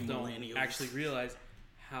people damn don't millennials. actually realize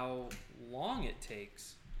how long it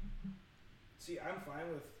takes. See, I'm fine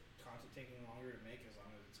with content taking longer to make as long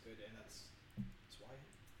as it's good, and that's why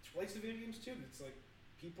it's likes the video games too. It's like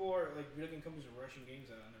people are like video game companies are rushing games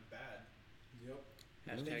out and they're bad. Yep.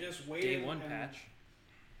 If they Hashtag just waited day one and patch.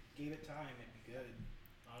 gave it time, it'd be good.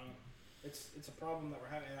 I don't. It's a problem that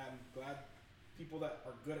we're having, and I'm glad people that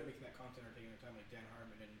are good at making that content are taking their time, like Dan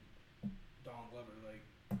Harmon and Donald Glover. Like,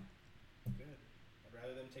 good. I'd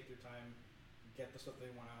rather them take their time, get the stuff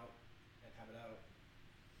they want out, and have it out.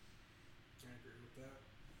 I agree with that.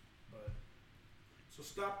 But So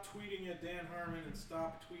stop tweeting at Dan Harmon and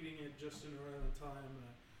stop tweeting at Justin around the time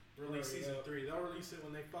release Hurry season up. 3. They'll release it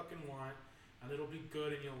when they fucking want, and it'll be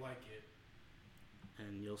good and you'll like it.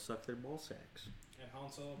 And you'll suck their ball sacks. and Han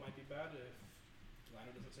Solo might be bad if Lando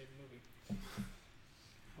doesn't save the movie.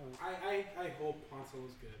 I hope Han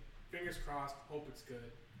Solo's good. Fingers crossed. Hope it's good.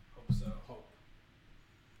 Hope so. Hope.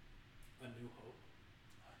 A new hope.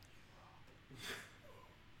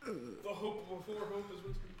 The hope before hope is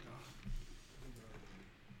what's going on.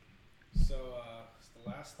 So, is the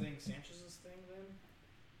last thing Sanchez's thing then?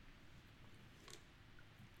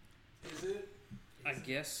 Is it? I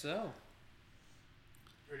guess so.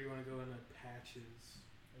 Or do you want to go into patches?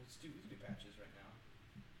 We can do patches right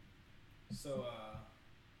now. So,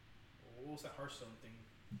 what was that Hearthstone thing?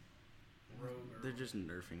 Rogue or They're just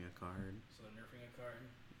nerfing a card. so they're nerfing a card.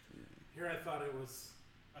 Here I thought it was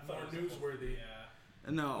I more it was a whole- newsworthy.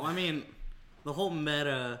 Yeah. No, I mean, the whole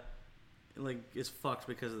meta, is fucked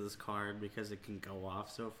because of this card, because it can go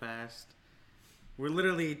off so fast. We're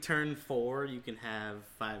literally turn 4, you can have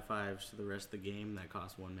 5/5s for the rest of the game that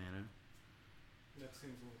cost 1 mana. That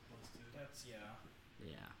seems a little close to it. That's yeah.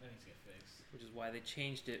 Yeah. That needs to get fixed. Which is why they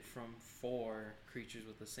changed it from 4 creatures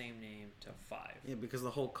with the same name to 5. Yeah, because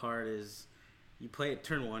the whole card is, you play it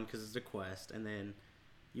turn 1 because it's a quest, and then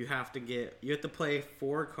you have to play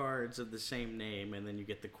 4 cards of the same name, and then you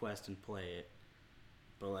get the quest and play it.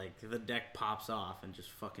 But the deck pops off and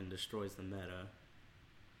just fucking destroys the meta.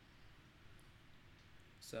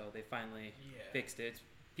 So they finally Yeah. fixed it.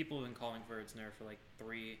 People have been calling for its nerf for like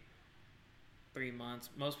three months.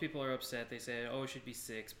 Most people are upset. They say, oh, it should be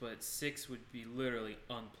 6, but 6 would be literally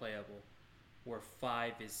unplayable, where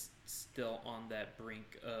 5 is still on that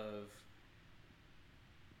brink of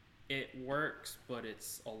it works, but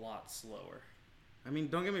it's a lot slower. I mean,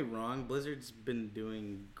 don't get me wrong, Blizzard's been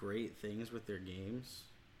doing great things with their games.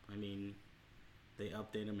 I mean, they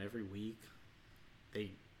update them every week.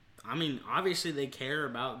 Obviously they care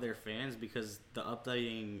about their fans because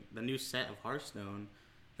the new set of Hearthstone,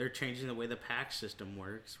 they're changing the way the pack system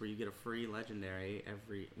works, where you get a free legendary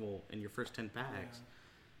in your first 10 packs.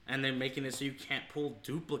 Yeah. And they're making it so you can't pull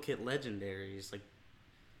duplicate legendaries.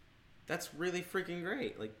 That's really freaking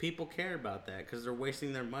great. People care about that because they're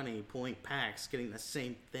wasting their money pulling packs, getting the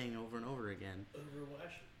same thing over and over again.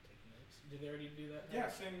 Overwatch taking notes. Did they already do that? Yeah,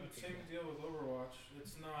 Okay, same cool. deal with Overwatch.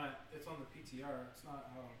 It's on the PTR. It's not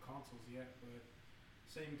out on consoles yet, but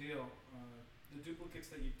same deal. The duplicates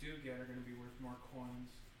that you do get are going to be worth more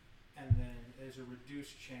coins, and then there's a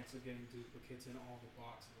reduced chance of getting duplicates in all the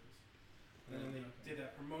boxes. And then they Okay. did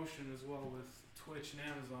that promotion as well with Twitch and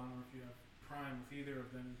Amazon, where if you have Prime with either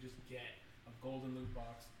of them, you just get a golden loot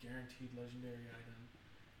box, guaranteed legendary item,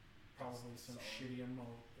 probably some Solid. shitty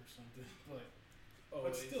emote or something, but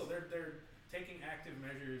Always. still, they're taking active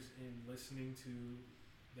measures in listening to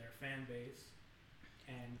their fan base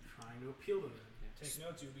and trying to appeal to them. Take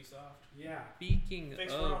notes, Ubisoft. Yeah. Speaking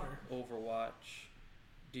Thanks for of honor. Overwatch,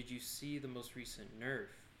 did you see the most recent nerf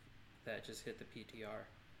that just hit the PTR?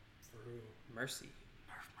 For who? Mercy.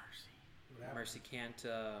 Nerf Mercy. What happened? Mercy can't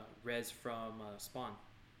res from Spawn.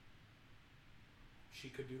 She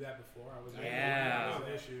could do that before. I was Yeah. that was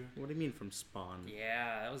an issue. What do you mean from Spawn?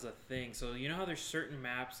 Yeah, that was a thing. So you know how there's certain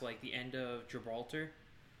maps like the end of Gibraltar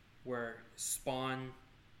where spawn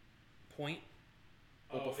point?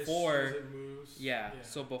 Well, As soon before, as it moves. yeah,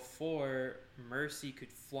 so before Mercy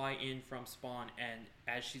could fly in from spawn, and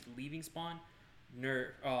as she's leaving spawn,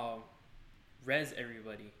 res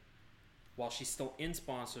everybody while she's still in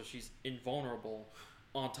spawn, so she's invulnerable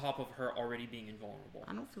on top of her already being invulnerable.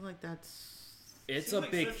 I don't feel like that's... It's Seems a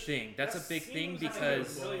like big such- thing. That's a that big thing seems like a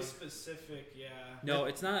because really specific, yeah. no,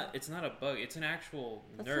 it's not a bug. It's an actual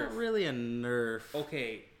That's nerf. not really a nerf.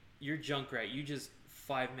 Okay, you're Junkrat. You just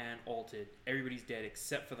 5-man ulted. Everybody's dead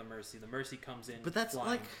except for the Mercy. The Mercy comes in. But that's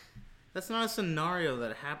flying. that's not a scenario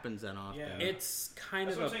that happens that often. Yeah. It's kind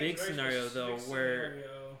That's of what a I'm saying, big it's very scenario though, specific where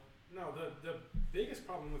scenario. No, the big biggest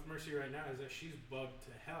problem with Mercy right now is that she's bugged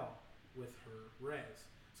to hell with her res.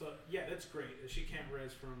 So yeah, that's great. She can't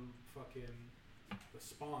res from fucking the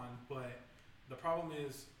spawn, but the problem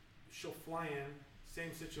is she'll fly in,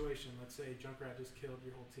 same situation. Let's say Junkrat just killed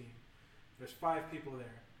your whole team. There's 5 people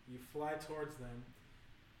there. You fly towards them.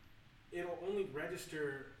 It'll only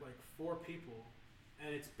register like 4 people,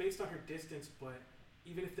 and it's based on her distance. But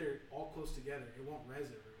even if they're all close together, it won't res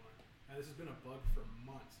everyone. And this has been a bug for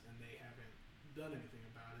months, and they haven't done anything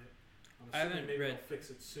about it. I haven't maybe read. they'll fix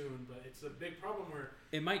it soon, but it's a big problem where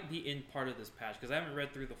It might be in part of this patch because I haven't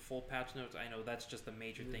read through the full patch notes. I know that's just a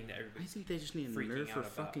major thing that I everybody's. think they just need a freaking nerf out for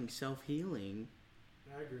about. fucking self-healing.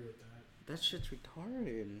 I agree with that. That shit's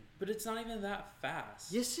retarded. But it's not even that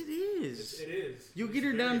fast. Yes, it is. It is. You It's get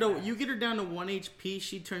her very down to fast. you get her down to 1 HP.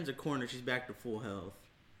 She turns a corner. She's back to full health.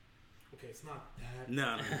 Okay, it's not that.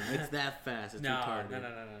 No, it's that fast. It's No, retarded. no.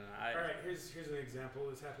 All right, here's an example.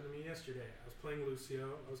 This happened to me yesterday. I was playing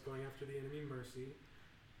Lucio. I was going after the enemy Mercy,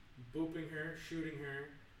 booping her, shooting her,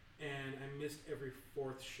 and I missed every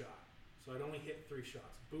 4th shot. So I'd only hit 3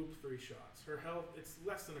 shots. Boop 3 shots. Her health, it's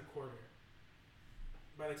less than a quarter.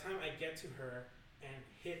 By the time I get to her and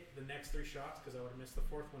hit the next 3 shots, because I would have missed the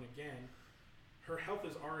 4th one again, her health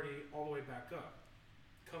is already all the way back up.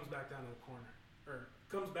 Comes back down to the corner. Or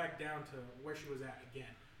comes back down to where she was at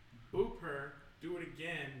again. Boop her, do it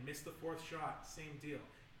again, miss the 4th shot, same deal.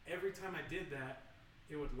 Every time I did that,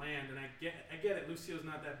 it would land, and I get it, Lucio's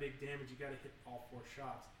not that big damage, you gotta hit all 4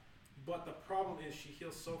 shots. But the problem is she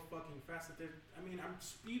heals so fucking fast that I'm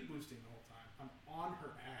speed boosting the whole time. I'm on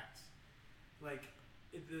her ass. Like,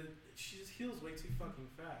 she just heals way too fucking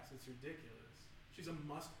fast. It's ridiculous. She's a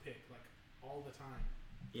must pick, like, all the time.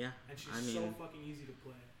 Yeah, And she's so fucking easy to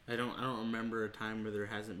play. I don't remember a time where there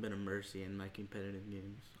hasn't been a Mercy in my competitive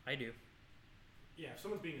games. I do. Yeah, if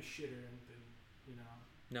someone's being a shitter, then, you know.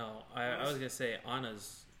 No, I was gonna say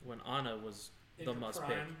when Ana was in the her must pick.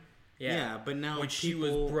 prime, Yeah, but now when she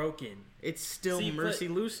was people- broken. It's still See, Mercy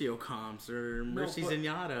Lucio comps or Mercy but-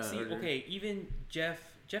 Zenyatta. See, or, okay, even Jeff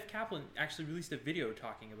Kaplan actually released a video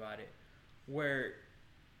talking about it, where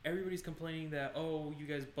everybody's complaining that you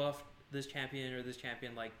guys buffed this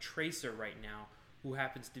champion like Tracer right now, who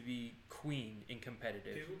happens to be queen in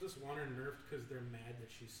competitive. people just want her nerfed because they're mad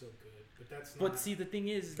that she's so good. But that's not. But see, the thing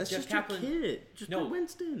is, That's Jeff just Kaplan. your kid. Just No. put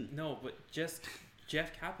Winston. No, but just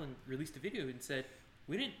Jeff Kaplan released a video and said,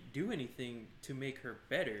 we didn't do anything to make her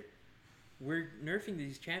better. We're nerfing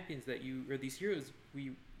these champions these heroes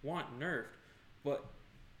we want nerfed, but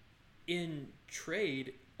in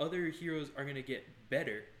trade, other heroes are going to get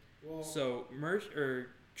better. Well, So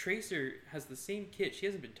Tracer has the same kit. She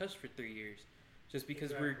hasn't been touched for 3 years. Just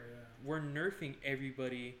because exactly, we're nerfing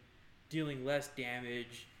everybody, dealing less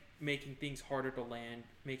damage, making things harder to land,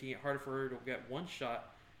 making it harder for her to get one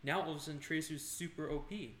shot. Now all of a sudden Tracer's super OP.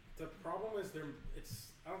 The problem is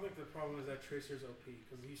I don't think the problem is that Tracer's OP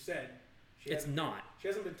because you said It's not. She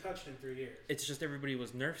hasn't been touched in 3 years. It's just everybody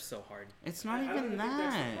was nerfed so hard. It's not I don't even think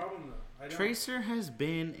that's the that. problem though. I don't. Tracer has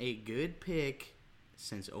been a good pick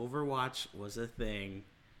since Overwatch was a thing.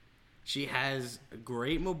 She has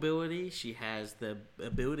great mobility. She has the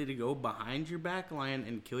ability to go behind your back line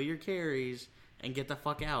and kill your carries and get the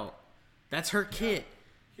fuck out. That's her kit.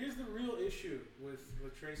 Here's the real issue with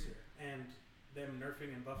Tracer and them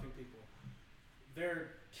nerfing and buffing people.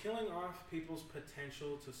 They're killing off people's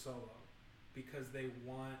potential to solo because they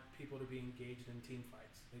want people to be engaged in team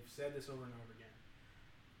fights. They've said this over and over again.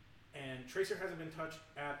 And Tracer hasn't been touched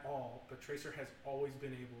at all, but Tracer has always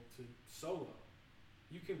been able to solo.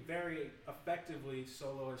 You can very effectively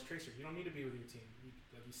solo as Tracer. You don't need to be with your team.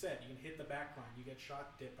 Like you said, you can hit the back line, you get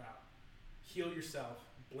shot, dip out, heal yourself,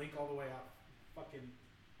 blink all the way out, fucking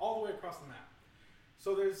all the way across the map.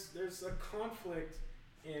 So there's a conflict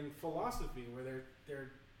in philosophy where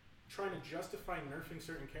they're trying to justify nerfing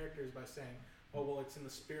certain characters by saying, oh well, it's in the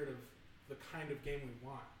spirit of the kind of game we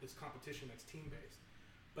want, this competition that's team based.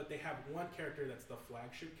 But they have one character that's the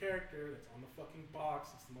flagship character, that's on the fucking box,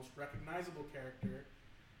 it's the most recognizable character,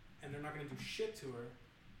 and they're not going to do shit to her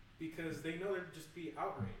because they know they'd just be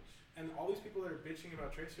outraged. And all these people that are bitching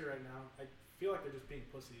about Tracer right now, I feel like they're just being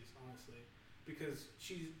pussies, honestly, because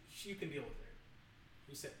you can deal with her.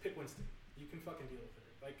 You said pick Winston, you can fucking deal with her.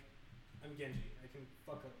 Like, I'm Genji, I can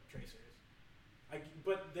fuck up Tracers.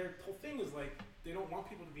 But their whole thing is like they don't want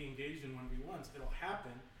people to be engaged in 1v1s. It'll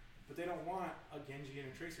happen, but they don't want a Genji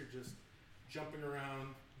and a Tracer just jumping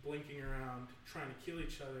around, blinking around, trying to kill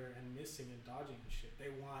each other and missing and dodging and shit.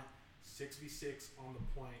 They want 6v6 on the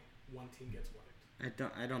point, one team gets wiped.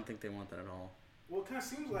 I don't think they want that at all. Well, it kind of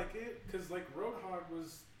seems like it, because like Roadhog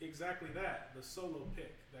was exactly that, the solo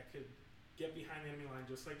pick that could get behind the enemy line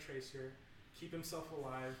just like Tracer, keep himself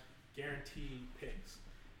alive, guarantee picks.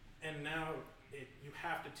 And now you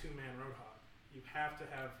have to two-man Roadhog. You have to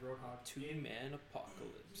have Roadhog. Two-man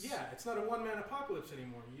apocalypse. Yeah, it's not a one-man apocalypse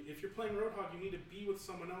anymore. If you're playing Roadhog, you need to be with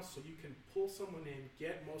someone else so you can pull someone in,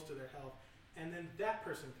 get most of their health, and then that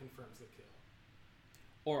person confirms the kill.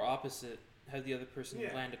 Or opposite, have the other person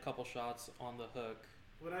Yeah. land a couple shots on the hook.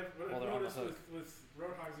 What I've While they're on the noticed hook. with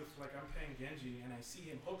Roadhogs, if like I'm playing Genji and I see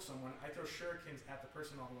him hook someone, I throw shurikens at the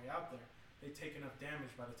person all the way out there. They take enough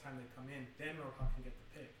damage by the time they come in, then Roadhog can get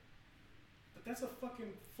the pick. But that's a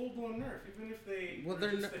fucking full-blown nerf. Even if they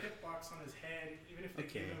reduce the hitbox on his head, even if they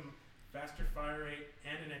give him faster fire rate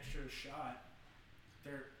and an extra shot,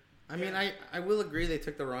 they're... I mean, I will agree they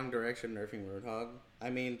took the wrong direction nerfing Roadhog.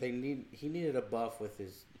 I mean, he needed a buff with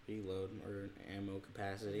his reload or ammo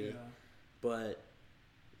capacity, but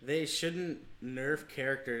they shouldn't nerf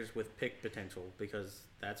characters with pick potential because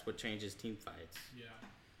that's what changes team fights. Yeah.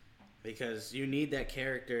 Because you need that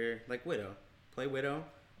character like Widow. Play Widow.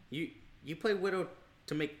 You play Widow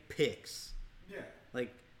to make picks. Yeah.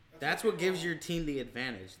 Like that's what gives your team the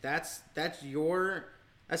advantage. That's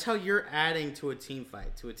how you're adding to a team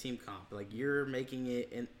fight, to a team comp. Like you're making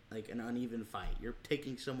it like an uneven fight. You're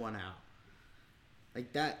taking someone out.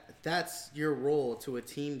 Like that's your role to a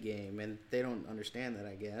team game, and they don't understand that,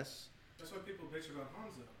 I guess. That's why people bitch about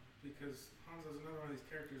Hanzo, because Hanzo's another one of these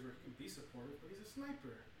characters where he can be supportive, but he's a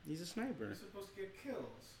sniper. He's a sniper. He's supposed to get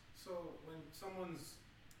kills. So when someone's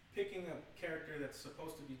picking a character that's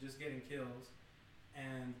supposed to be just getting kills,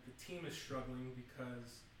 and the team is struggling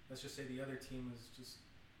because, let's just say the other team is just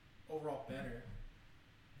overall better,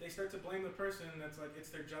 they start to blame the person that's like, it's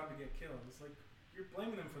their job to get killed. It's like, you're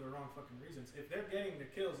blaming them for the wrong fucking reasons. If they're getting the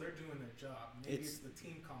kills, they're doing their job. Maybe it's the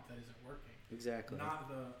team comp that isn't working. Exactly. Not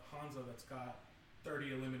the Hanzo that's got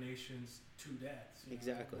 30 eliminations, 2 deaths.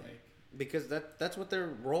 Exactly. Like, because that's what their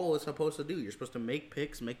role is supposed to do. You're supposed to make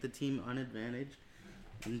picks, make the team unadvantaged,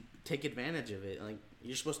 and take advantage of it. Like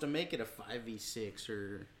you're supposed to make it a 5v6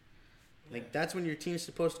 or like that's when your team's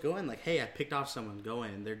supposed to go in. Like, hey, I picked off someone. Go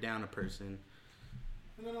in. They're down a person.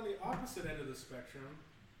 And then on the opposite end of the spectrum,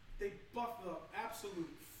 they buff the absolute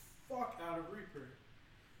fuck out of Reaper.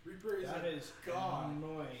 Reaper is god.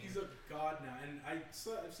 Annoying. He's a god now, and I've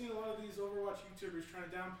seen a lot of these Overwatch YouTubers trying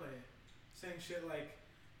to downplay it, saying shit like,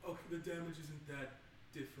 "Oh, the damage isn't that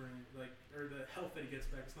different, like, or the health that he gets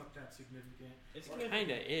back is not that significant." It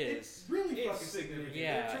kinda is. It's really fucking significant.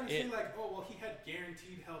 Yeah, they're trying to say like, "Oh, well, he had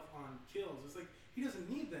guaranteed health on kills." It's like he doesn't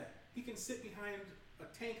need that. He can sit behind a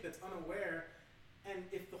tank that's unaware, and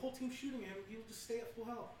if the whole team's shooting him, he'll just stay at full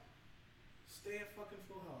health. Stay at fucking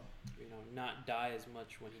full health. Not die as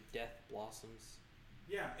much when he death blossoms.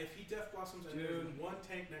 Yeah, if he death blossoms and there's one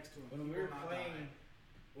tank next to him, when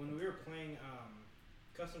we were playing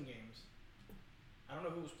custom games, I don't know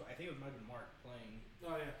who was. I think it might have been Mark playing.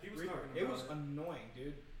 Oh yeah, he was Reaper. talking about It was annoying,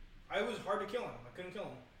 dude. I was hard to kill him. I couldn't kill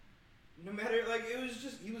him. No matter, like, it was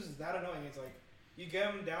just, he was that annoying. It's like you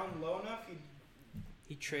get him down low enough,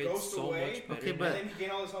 he trades ghost so away, much better. Okay, and but then he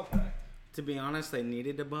gain all his health back. To be honest, they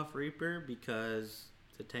needed to buff Reaper because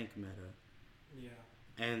it's a tank meta. Yeah.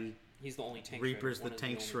 And he's the only tank. Reaper's shredder. the One is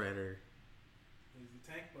tank only- shredder. He's the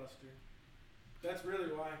tank buster. That's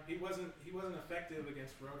really why he wasn't effective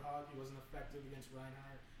against Roadhog. He wasn't effective against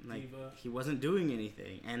Reinhardt, Like Diva. he wasn't doing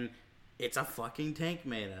anything, and it's a fucking tank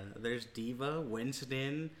meta. There's Diva,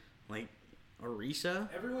 Winston, like Orisa.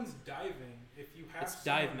 Everyone's diving. If you have It's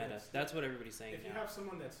dive someone meta. That's what everybody's saying If you now. have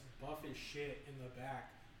someone that's buff as shit in the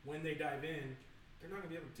back, when they dive in, they're not gonna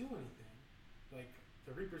be able to do anything. Like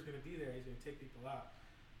the Reaper's gonna be there. He's gonna take people out.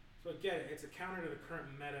 So I get it. It's a counter to the current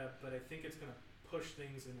meta, but I think it's gonna push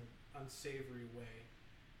things in an unsavory way.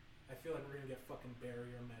 I feel like we're gonna get fucking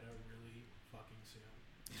barrier meta really fucking soon.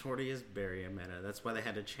 It already is barrier meta. That's why they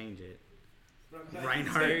had to change it. But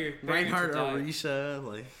Reinhardt, barrier Reinhardt, to die. Orisa,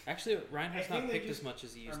 like Actually, Reinhardt's I think not they picked just as much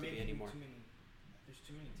as he used are to be making anymore. there's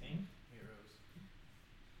too many tank heroes.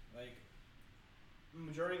 Like,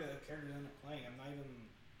 majority of the characters I end up playing,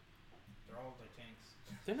 they're all like tanks.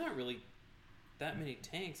 They're not really that many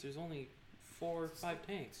tanks. There's only 4 or 5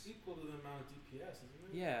 tanks. It's equal to the amount of DPS,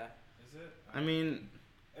 isn't it? Yeah. Is it? I mean,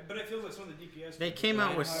 But it feels like some of the DPS. they came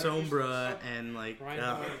out with Reinhardt, Sombra and like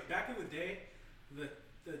Reinhardt. Okay, back in the day, the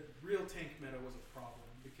real tank meta was a problem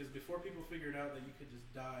because before people figured out that you could just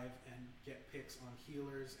dive and get picks on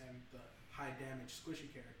healers and the high damage squishy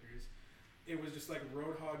characters, it was just like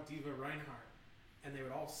Roadhog, Diva, Reinhardt, and they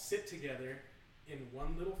would all sit together in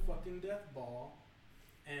one little fucking death ball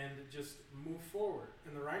and just move forward.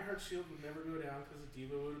 And the Reinhardt shield would never go down because the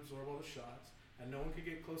Diva would absorb all the shots, and no one could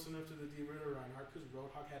get close enough to the Diva or the Reinhardt because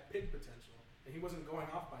Roadhog had pick potential, and he wasn't going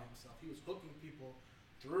off by himself. He was hooking people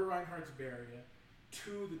through Reinhardt's barrier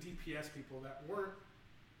to the DPS people that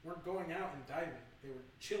weren't going out and diving. They were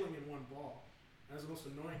chilling in one ball. That was the most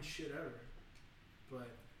annoying shit ever. But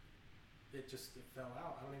it fell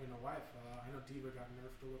out. I don't even know why it fell out. I know Diva got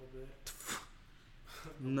nerfed a little bit.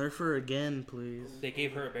 Nerf her again, please. They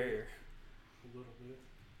gave her a barrier. A little bit.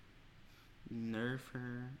 Nerf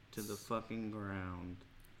her to the fucking ground.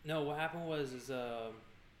 No, what happened was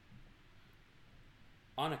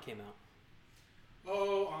Ana came out.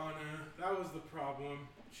 Oh, Ana. That was the problem.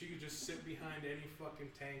 She could just sit behind any fucking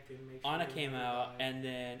tank and make sure Ana they came never out, die. and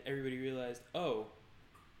then everybody realized, oh,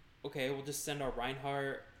 okay, we'll just send our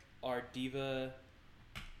Reinhardt, our Diva,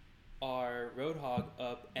 our Roadhog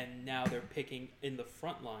up, and now they're picking in the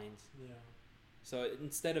front lines. Yeah. So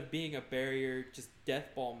instead of being a barrier, just death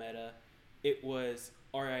ball meta, it was,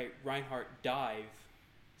 alright, Reinhardt, dive,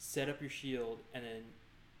 set up your shield, and then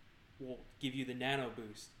we'll give you the nano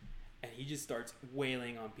boost. And he just starts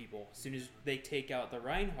wailing on people. As soon as they take out the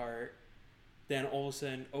Reinhardt, then all of a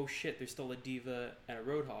sudden, oh shit, there's still a Diva and a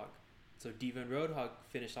Roadhog. So Diva and Roadhog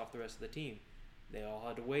finished off the rest of the team. They all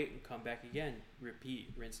had to wait and come back again.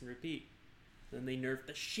 Repeat, rinse and repeat. Then they nerfed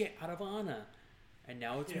the shit out of Ana. And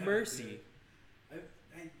now it's Yeah, Mercy.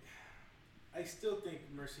 I still think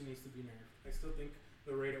Mercy needs to be nerfed. I still think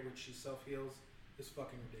the rate at which she self-heals is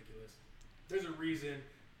fucking ridiculous. There's a reason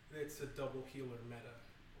it's a double healer meta.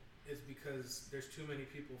 It's because there's too many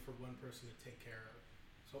people for one person to take care of.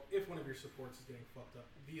 So if one of your supports is getting fucked up,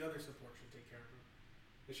 the other support should take care of him.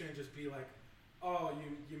 It shouldn't just be like, oh,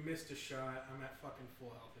 you missed a shot, I'm at fucking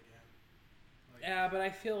full health again. Like, Yeah, but I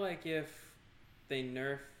feel like if they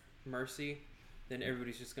nerf Mercy, then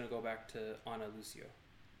everybody's just going to go back to Ana Lucio.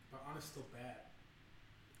 but Ana's still bad.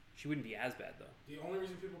 She wouldn't be as bad, though. The only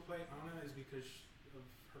reason people play Ana is because of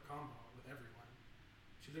her combo with everyone.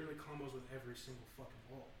 She literally combos with every single fucking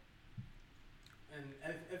ult. And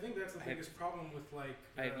I think that's the biggest problem with like.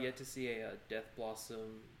 I have yet to see a Death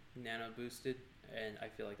Blossom nano boosted, and I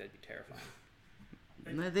feel like that'd be terrifying.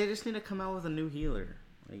 No, they just need to come out with a new healer.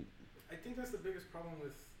 Like, I think that's the biggest problem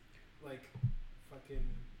with like fucking.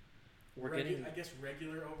 We're getting. I guess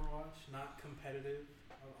regular Overwatch, not competitive.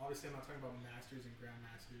 Obviously, I'm not talking about masters and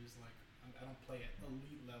grandmasters. Like I don't play at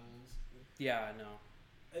elite levels. Yeah, no.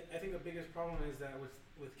 I think the biggest problem is that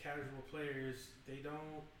with casual players, they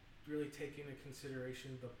don't really take into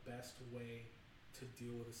consideration the best way to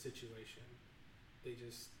deal with a situation. They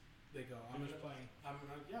go, I'm just playing. I'm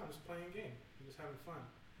just playing a game. I'm just having fun.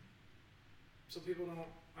 So people don't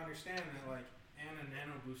understand that like Ana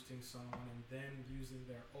nano boosting someone and then using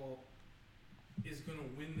their ult is gonna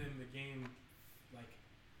win them the game like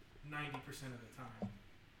 90% of the time.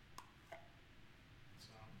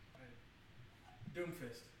 So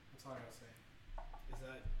Doomfist. That's all I gotta say. Is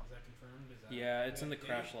that confirmed? Is that Yeah, it's in the date?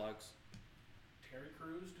 crash logs. Terry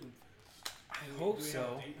Crews, Doomfist. I Do we- hope do we have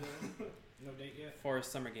so. a date yet? No date yet. For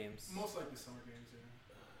summer games. Most likely Summer Games,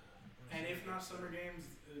 yeah. And if not Summer Games,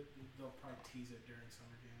 they'll probably tease it during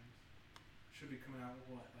Summer Games. Should be coming out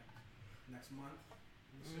what, like next month?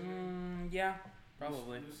 I'm assuming? Yeah,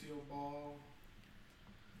 probably. Lucio Ball.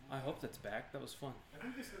 I hope that's back. That was fun. I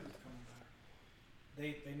think they said it's coming back.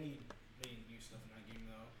 They need new stuff in that game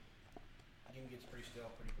though. The game gets pretty stale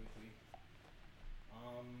pretty quickly.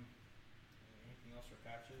 Anything else for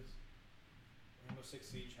patches? Rainbow Six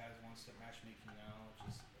Siege has one-step matchmaking now, which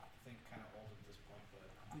is I think kind of old at this point, but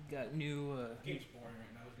We've got new, the game's boring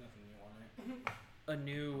right now. There's nothing new on it. a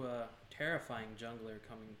new terrifying jungler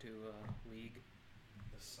coming to League.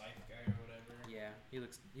 The Scythe guy or whatever. Yeah, he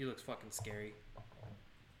looks fucking scary.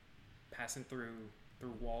 Passing through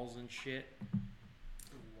walls and shit.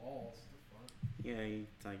 The walls. The fuck? yeah, he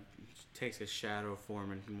takes a shadow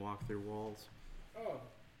form and can walk through walls. Oh,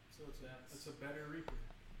 so it's a better Reaper.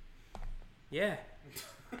 Yeah.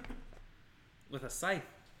 With a scythe.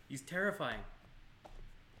 He's terrifying.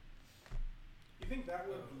 You think that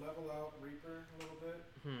would level out Reaper a little bit?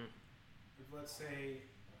 If let's say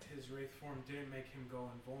his Wraith form didn't make him go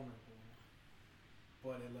invulnerable,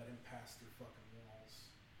 but it let him pass through fucking walls.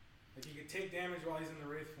 Like he could take damage while he's in the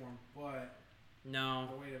Wraith form, but No.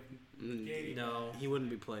 the way of Mm, negating No. He wouldn't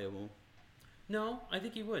be playable. No, I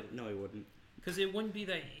think he would. No, he wouldn't. Because it wouldn't be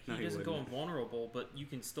that he No, he doesn't go wouldn't. invulnerable, but you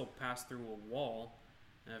can still pass through a wall.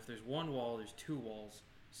 And if there's one wall, there's two walls.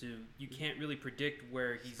 So you can't really predict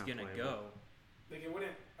where he's not gonna playable. go. like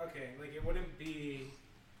it wouldn't be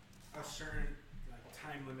a certain like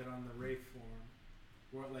time limit on the Wraith form,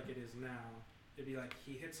 or like it is now. It'd be like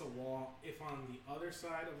he hits a wall. If on the other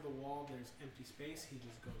side of the wall there's empty space, he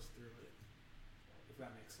just goes through it. If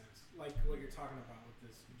that makes sense, like what you're talking about with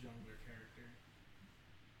this jungler character.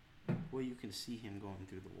 Well, you can see him going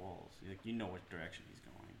through the walls. Like, you know which direction he's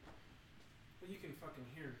going. Well, you can fucking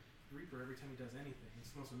hear Reaper every time he does anything.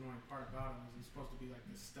 It's the most annoying part about him is he's supposed to be like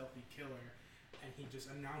this stealthy killer, and he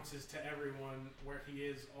just announces to everyone where he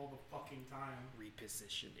is all the fucking time.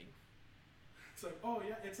 Repositioning. It's like, oh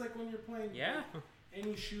yeah, it's like when you're playing Yeah.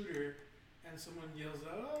 any shooter and someone yells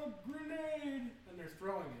out, "Oh, grenade!" and they're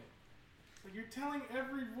throwing it. Like, you're telling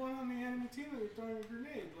everyone on the enemy team that you're throwing a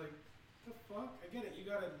grenade. Like, the fuck? I get it. You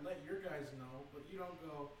gotta let your guys know, but you don't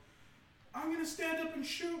go, "I'm gonna stand up and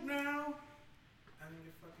shoot now," and then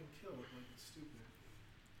get fucking killed. Like, it's stupid.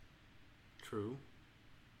 True.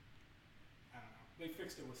 I don't know. They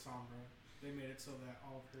fixed it with Sombra. They made it so that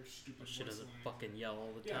all of her stupid She voice doesn't lines fucking yell all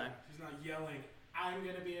the yeah, time. she's not yelling, "I'm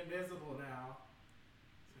gonna be invisible now."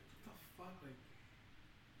 It's like, what the fuck? Like,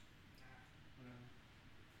 whatever.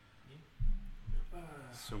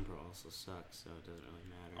 Sombra also sucks, so it doesn't really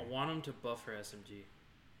matter. I want him to buff her SMG.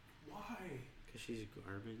 Why? Because she's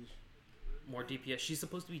garbage. More DPS. She's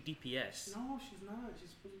supposed to be DPS. No, she's not. She's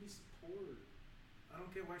supposed to be support. I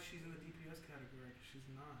don't get why she's in the DPS category, because she's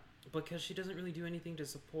not. Because she doesn't really do anything to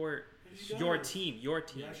support Yeah, she your does. team. Your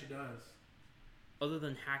team. Yeah, she does. Other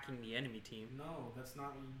than hacking the enemy team. No, that's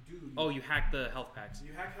not what you do. Oh, you hack the health packs.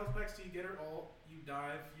 You hack health packs till you get her ult, you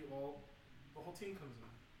dive, you ult, the whole team comes in.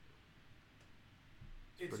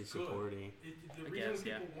 It's Pretty good. supporting. The I reason guess,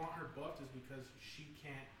 yeah. people want her buffed is because she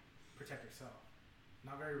can't protect herself.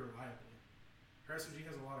 Not very reliably. Her SMG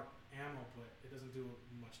has a lot of ammo, but it doesn't do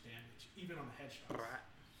much damage, even on the headshots. Brat.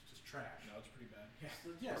 It's just trash. No, it's pretty bad. Yeah,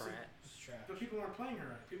 so, Brat. It's trash. but people aren't playing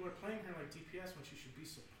her right. People are playing her like DPS when she should be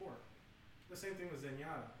support. The same thing with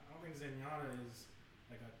Zenyatta. I don't think Zenyatta is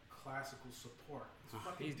like a classical support. It's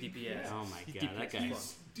fucking He's DPS. Oh my He's god, that DPS. guy.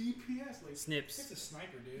 He's DPS. Like, Snips. He's a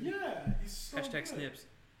sniper, dude. yeah, he's so Hashtag good. snips.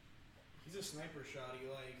 He's a sniper shotty,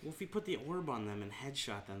 like. Well, if you put the orb on them and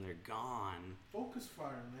headshot them, they're gone. Focus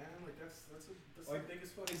fire, man. Like that's Like, the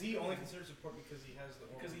biggest fucking. Is he thing. only considered support because he has the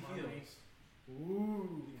orb Because he of harmony? heals?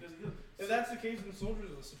 Ooh. Because he heals. If that's the case, then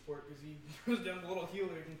Soldier's a support because he throws down the little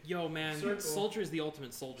healer. And Yo, man. Circle. Soldier is the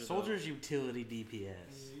ultimate soldier. though. Soldier's utility Yeah,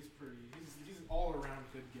 DPS. he's pretty. He's an all around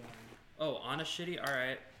good guy. Oh, Ana shitty?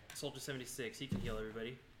 Alright. Soldier 76. He can heal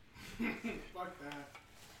everybody. Fuck that.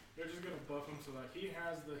 They're just gonna buff him so that he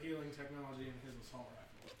has the healing technology in his assault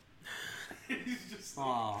rifle. He's just like,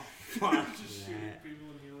 Oh, fuck just shooting that. people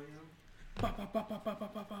and healing them. Ba, ba, ba, ba, ba, ba,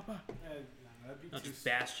 ba, ba, ba. Nah, that'd be No, too. just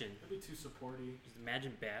Bastion. That'd be too supporty. Just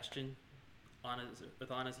imagine Bastion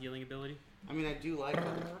with Ana's healing ability. I mean, I do like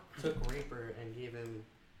that it took Reaper and gave him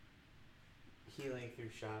healing through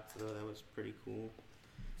shots, though. That was pretty cool.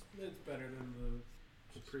 It's better than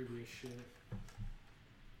the previous shit.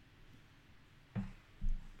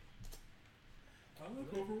 I like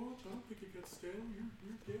Overwatch. I don't think it gets stale.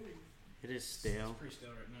 You're gay. It is stale. It's pretty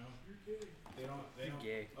stale right now. You're gay. They don't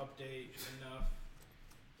Gay. update enough.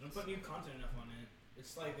 They don't put new content enough on it.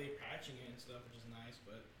 It's like they patching it and stuff, which is nice,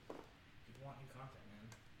 but people want new content, man,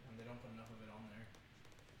 and they don't put enough of it on there.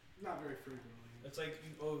 Not very frequently. It's like,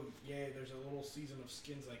 oh yeah, there's a little season of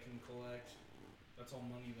skins I can collect. That's all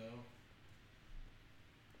money though.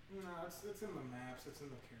 No, it's in the maps. It's in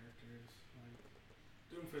the characters. Like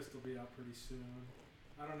Doomfist will be out pretty soon.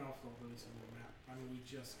 I don't know if they'll release a new map. I mean, we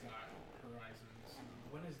just got Horizon. So.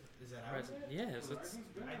 When is that out? Horizon. Yes, it's Horizon's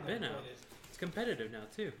been I out. been never out. played it. It's competitive now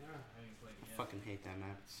too. Yeah. I haven't played it yet. Fucking hate that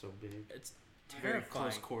map. It's so big. It's Very terrifying.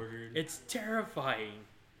 close quartered. It's terrifying.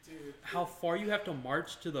 Dude, How far you have to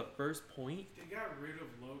march to the first point. they got rid of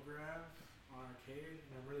low grab on arcade,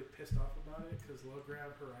 and I'm really pissed off about it because low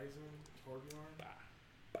grab Horizon Torbjorn.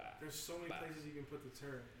 There's so many places you can put the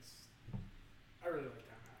turret. I really like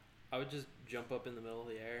that map. I would just jump up in the middle of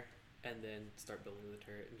the air and then start building the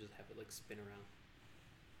turret and just have it like spin around.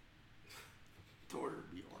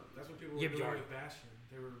 Torbjorn. That's what people were Yep, doing Jordan. with Bastion.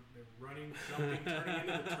 They were running, jumping, turning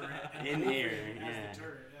into the turret, and In moving air, as yeah. the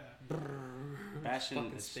turret. Yeah. Bastion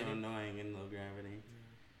Fucking is so spinning. annoying in low gravity.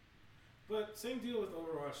 But same deal with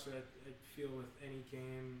Overwatch that I feel with any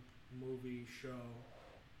game, movie, show.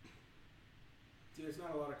 There's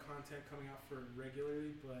not a lot of content coming out for it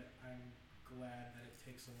regularly, but I'm glad that it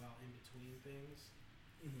takes a while in between things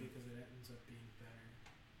because it ends up being better.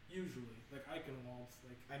 Usually, like Eichenwald's,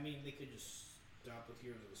 like I mean, they could just stop with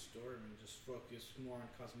Heroes of the Storm and just focus more on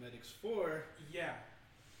cosmetics for, yeah,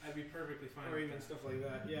 I'd be perfectly fine. or with even that. stuff like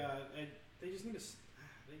that. Yeah, and they just need to.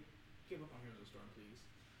 They give up on Heroes of the Storm, please.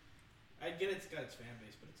 I get it's got its fan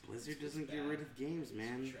base, but it's Blizzard it's doesn't get bad. rid of games,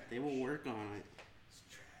 man. They will trash. work on it. It's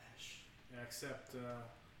trash. Yeah, except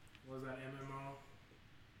what was that MMO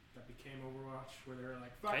that became Overwatch where they were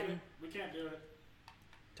like, "Fuck Titan? it, we can't do it."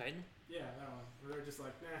 Titan? Yeah, that one. Where they're just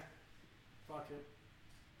like, "Nah, fuck it."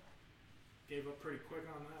 gave up pretty quick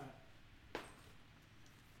on that.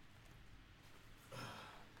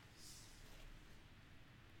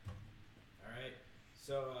 All right.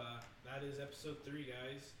 So that is episode 3,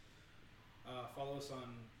 guys. Follow us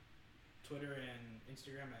on Twitter and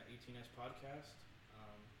Instagram at 18S Podcast.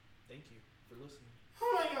 Thank you for listening.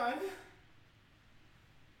 Oh my god.